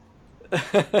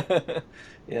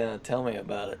 Yeah, tell me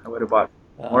about it. I would have bought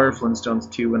Or Um,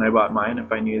 Flintstones 2 when I bought mine,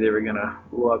 if I knew they were gonna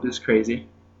blow up as crazy.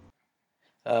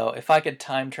 oh, if I could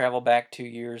time travel back 2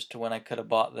 years to when I could have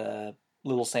bought the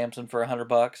Little Samson for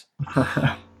 $100,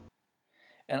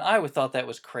 and I would thought that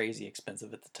was crazy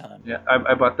expensive at the time. Yeah,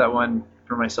 I bought that one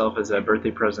for myself as a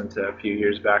birthday present a few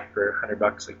years back for $100,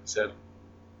 like you said.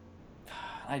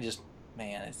 I just,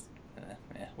 man,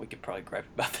 we could probably gripe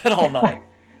about that all night.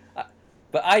 Uh,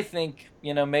 but I think,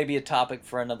 maybe a topic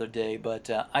for another day. But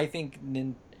I think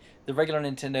the regular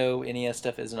Nintendo NES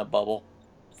stuff is in a bubble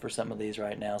for some of these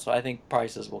right now. So I think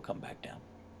prices will come back down.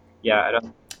 Yeah, I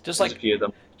don't. Just There's a like few of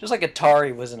them. just like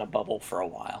Atari was in a bubble for a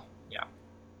while. Yeah,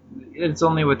 it's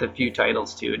only with a few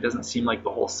titles too. It doesn't seem like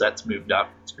the whole set's moved up.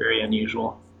 It's very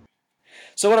unusual.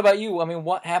 So what about you? I mean,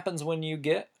 what happens when you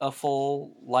get a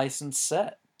full licensed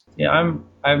set? Yeah,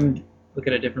 I'm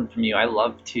looking at it different from you. I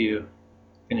love to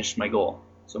finish my goal.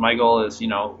 So my goal is,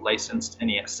 licensed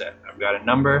NES set. I've got a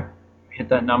number, hit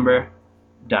that number,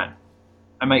 done.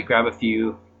 I might grab a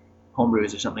few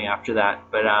homebrews or something after that,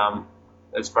 but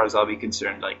as far as I'll be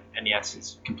concerned, like NES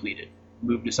is completed.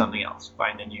 Move to something else.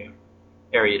 Find a new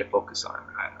area to focus on.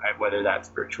 Whether that's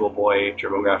Virtual Boy,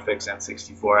 TurboGrafx,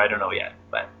 N64, I don't know yet,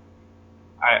 but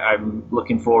I'm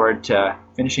looking forward to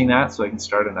finishing that so I can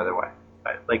start another one.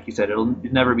 But like you said, it'll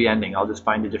never be ending. I'll just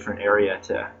find a different area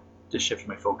to shift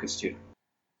my focus to.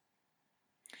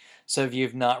 So if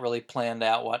you've not really planned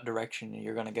out what direction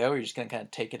you're going to go, you're just going to kind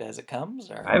of take it as it comes,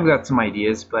 or I've got some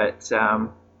ideas, but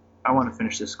I want to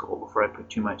finish this goal before I put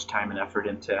too much time and effort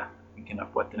into thinking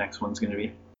of what the next one's going to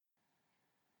be.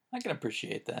 I can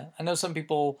appreciate that. I know some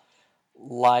people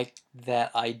like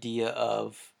that idea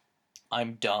of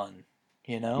I'm done,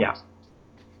 you know? Yeah.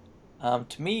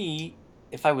 To me,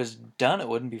 if I was done, it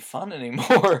wouldn't be fun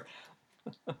anymore.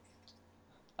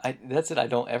 That's it. I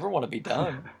don't ever want to be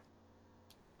done.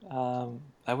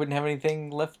 I wouldn't have anything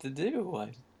left to do.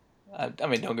 I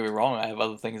mean, don't get me wrong. I have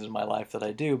other things in my life that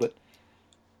I do, but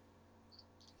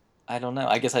I don't know.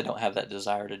 I guess I don't have that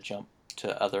desire to jump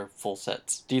to other full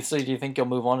sets. Do you think you'll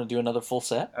move on and do another full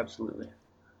set? Absolutely.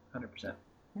 100%.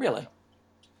 Really?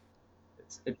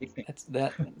 It's a big thing.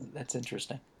 That's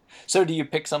interesting. So do you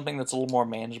pick something that's a little more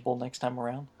manageable next time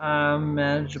around?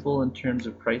 Manageable in terms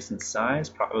of price and size,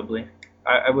 probably.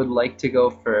 I would like to go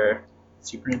for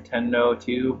Super Nintendo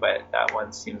too, but that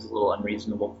one seems a little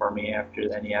unreasonable for me after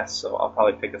the NES, so I'll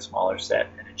probably pick a smaller set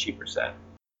and a cheaper set.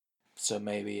 So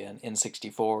maybe an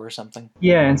N64 or something?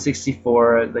 Yeah,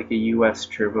 N64, like a US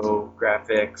Turbo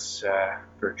Graphics,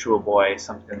 Virtual Boy,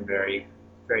 something very,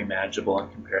 very manageable in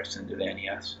comparison to the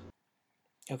NES.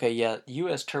 Okay, yeah,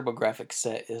 US TurboGrafx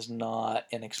set is not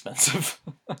inexpensive.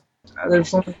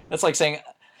 There's only, That's like saying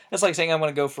I'm going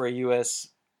to go for a US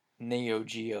Neo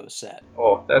Geo set.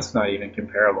 oh, that's not even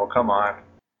comparable. Come on.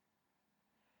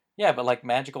 Yeah, but like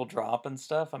Magical Drop and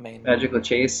stuff, I mean, Magical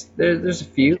Chase, there's a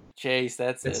few. Chase,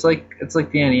 that's It's it.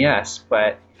 like the NES,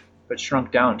 but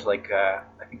shrunk down to like I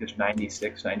think there's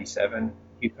 96, 97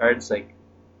 cue cards, like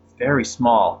very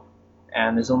small,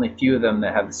 and there's only a few of them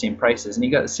that have the same prices. And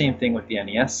you got the same thing with the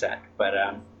NES set, but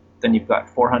then you've got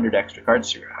 400 extra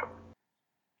cards to grab.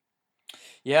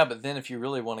 Yeah, but then if you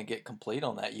really want to get complete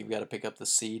on that, you've got to pick up the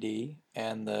CD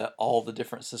and all the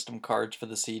different system cards for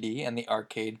the CD and the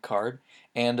arcade card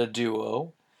and a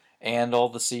duo and all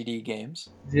the CD games.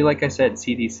 See, like I said,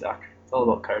 CDs suck. It's all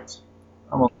about cards.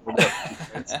 I'm all about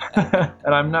cards,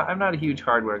 and I'm not a huge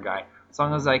hardware guy. As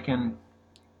long as I can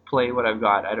play what I've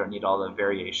got, I don't need all the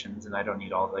variations and I don't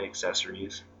need all the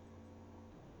accessories.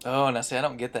 Oh, and I say I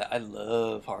don't get that. I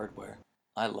love hardware.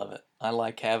 I love it. I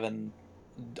like having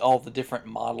all the different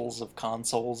models of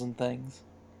consoles and things.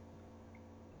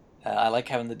 I like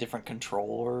having the different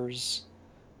controllers,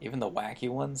 even the wacky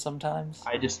ones sometimes.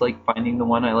 I just like finding the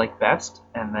one I like best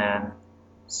and then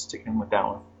sticking with that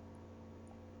one.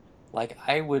 Like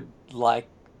I would like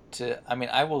to. I mean,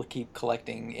 I will keep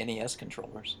collecting NES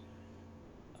controllers.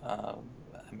 I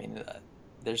mean,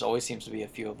 there's always seems to be a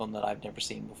few of them that I've never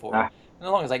seen before. Ah, And as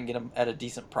long as I can get them at a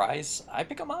decent price, I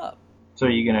pick them up. so are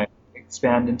you gonna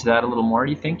expand into that a little more?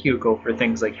 Do you think you go for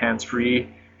things like hands-free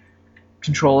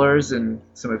controllers and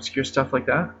some obscure stuff like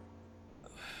that?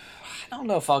 I don't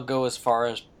know if I'll go as far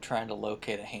as trying to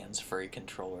locate a hands-free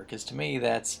controller, because to me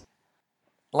that's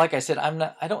like I said,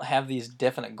 I don't have these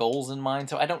definite goals in mind,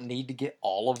 so I don't need to get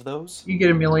all of those. You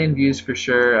get a million views for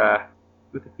sure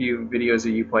with a few videos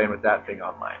of you playing with that thing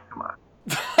online. Come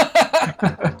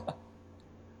on.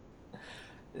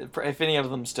 If any of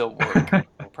them still work,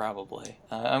 probably.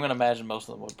 I'm going to imagine most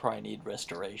of them would probably need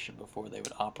restoration before they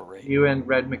would operate. You and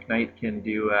Red McKnight can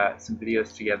do some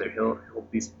videos together. He'll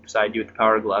be beside you with the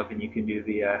Power Glove, and you can do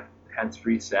the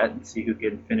hands-free set and see who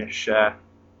can finish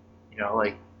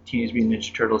like Teenage Mutant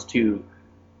Ninja Turtles 2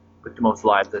 with the most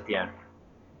lives at the end.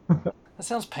 That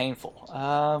sounds painful.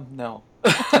 No.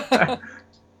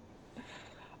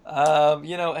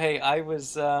 Hey,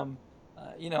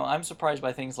 I'm surprised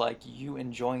by things like you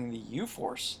enjoying the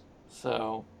U-Force.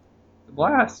 So The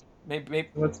blast. maybe,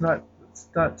 Let's not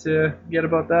forget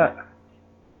about that.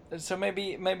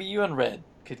 maybe you and Red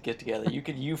could get together. You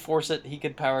could U-Force it. He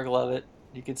could Power Glove it.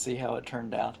 You could see how it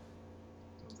turned out.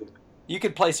 You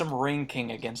could play some Ring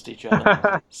King against each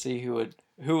other. See who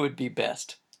would be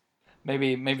best.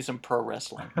 Maybe some pro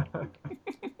wrestling.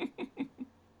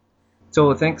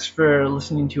 So thanks for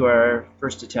listening to our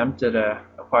first attempt at a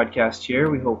podcast here.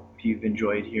 We hope you've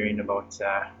enjoyed hearing about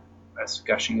us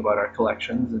gushing about our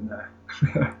collections, and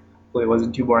hopefully it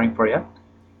wasn't too boring for you.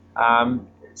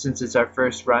 Since it's our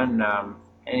first run,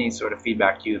 any sort of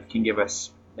feedback you can give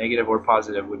us, negative or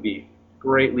positive, would be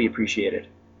greatly appreciated.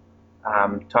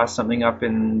 Toss something up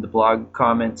in the blog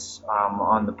comments,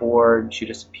 on the board, shoot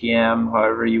us a PM,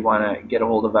 however you want to get a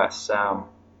hold of us.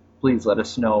 Please let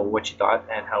us know what you thought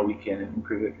and how we can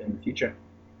improve it in the future.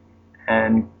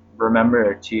 And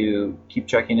remember to keep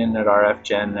checking in at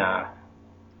RFGen.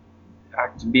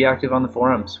 Be active on the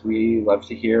forums. We love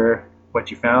to hear what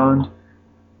you found,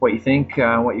 what you think,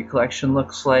 what your collection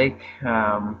looks like,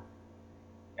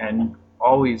 and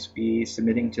always be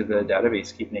submitting to the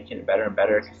database. Keep making it better and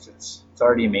better, because it's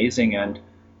already amazing and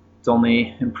it's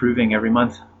only improving every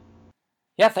month.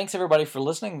 Yeah, thanks everybody for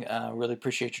listening. Really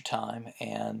appreciate your time,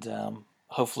 and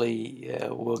hopefully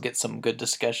we'll get some good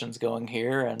discussions going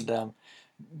here, and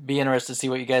be interested to see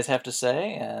what you guys have to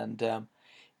say. And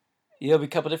there'll be a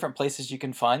couple different places you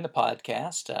can find the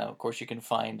podcast. Of course, you can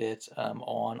find it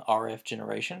on RF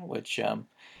Generation, which,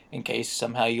 in case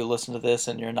somehow you listen to this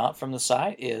and you're not from the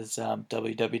site, is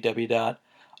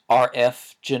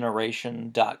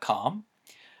www.rfgeneration.com.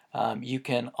 You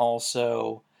can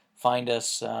also find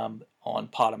us on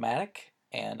Podomatic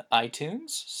and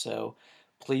iTunes. So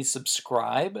please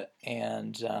subscribe,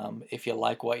 and if you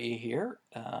like what you hear,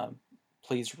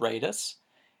 please rate us.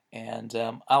 And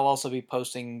I'll also be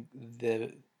posting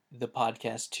the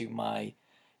podcast to my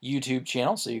YouTube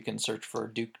channel, so you can search for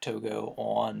Duke Togo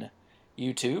on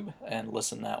YouTube and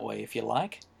listen that way if you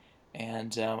like.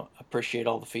 And appreciate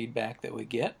all the feedback that we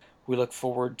get. We look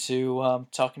forward to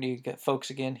talking to you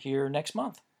folks again here next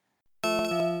month.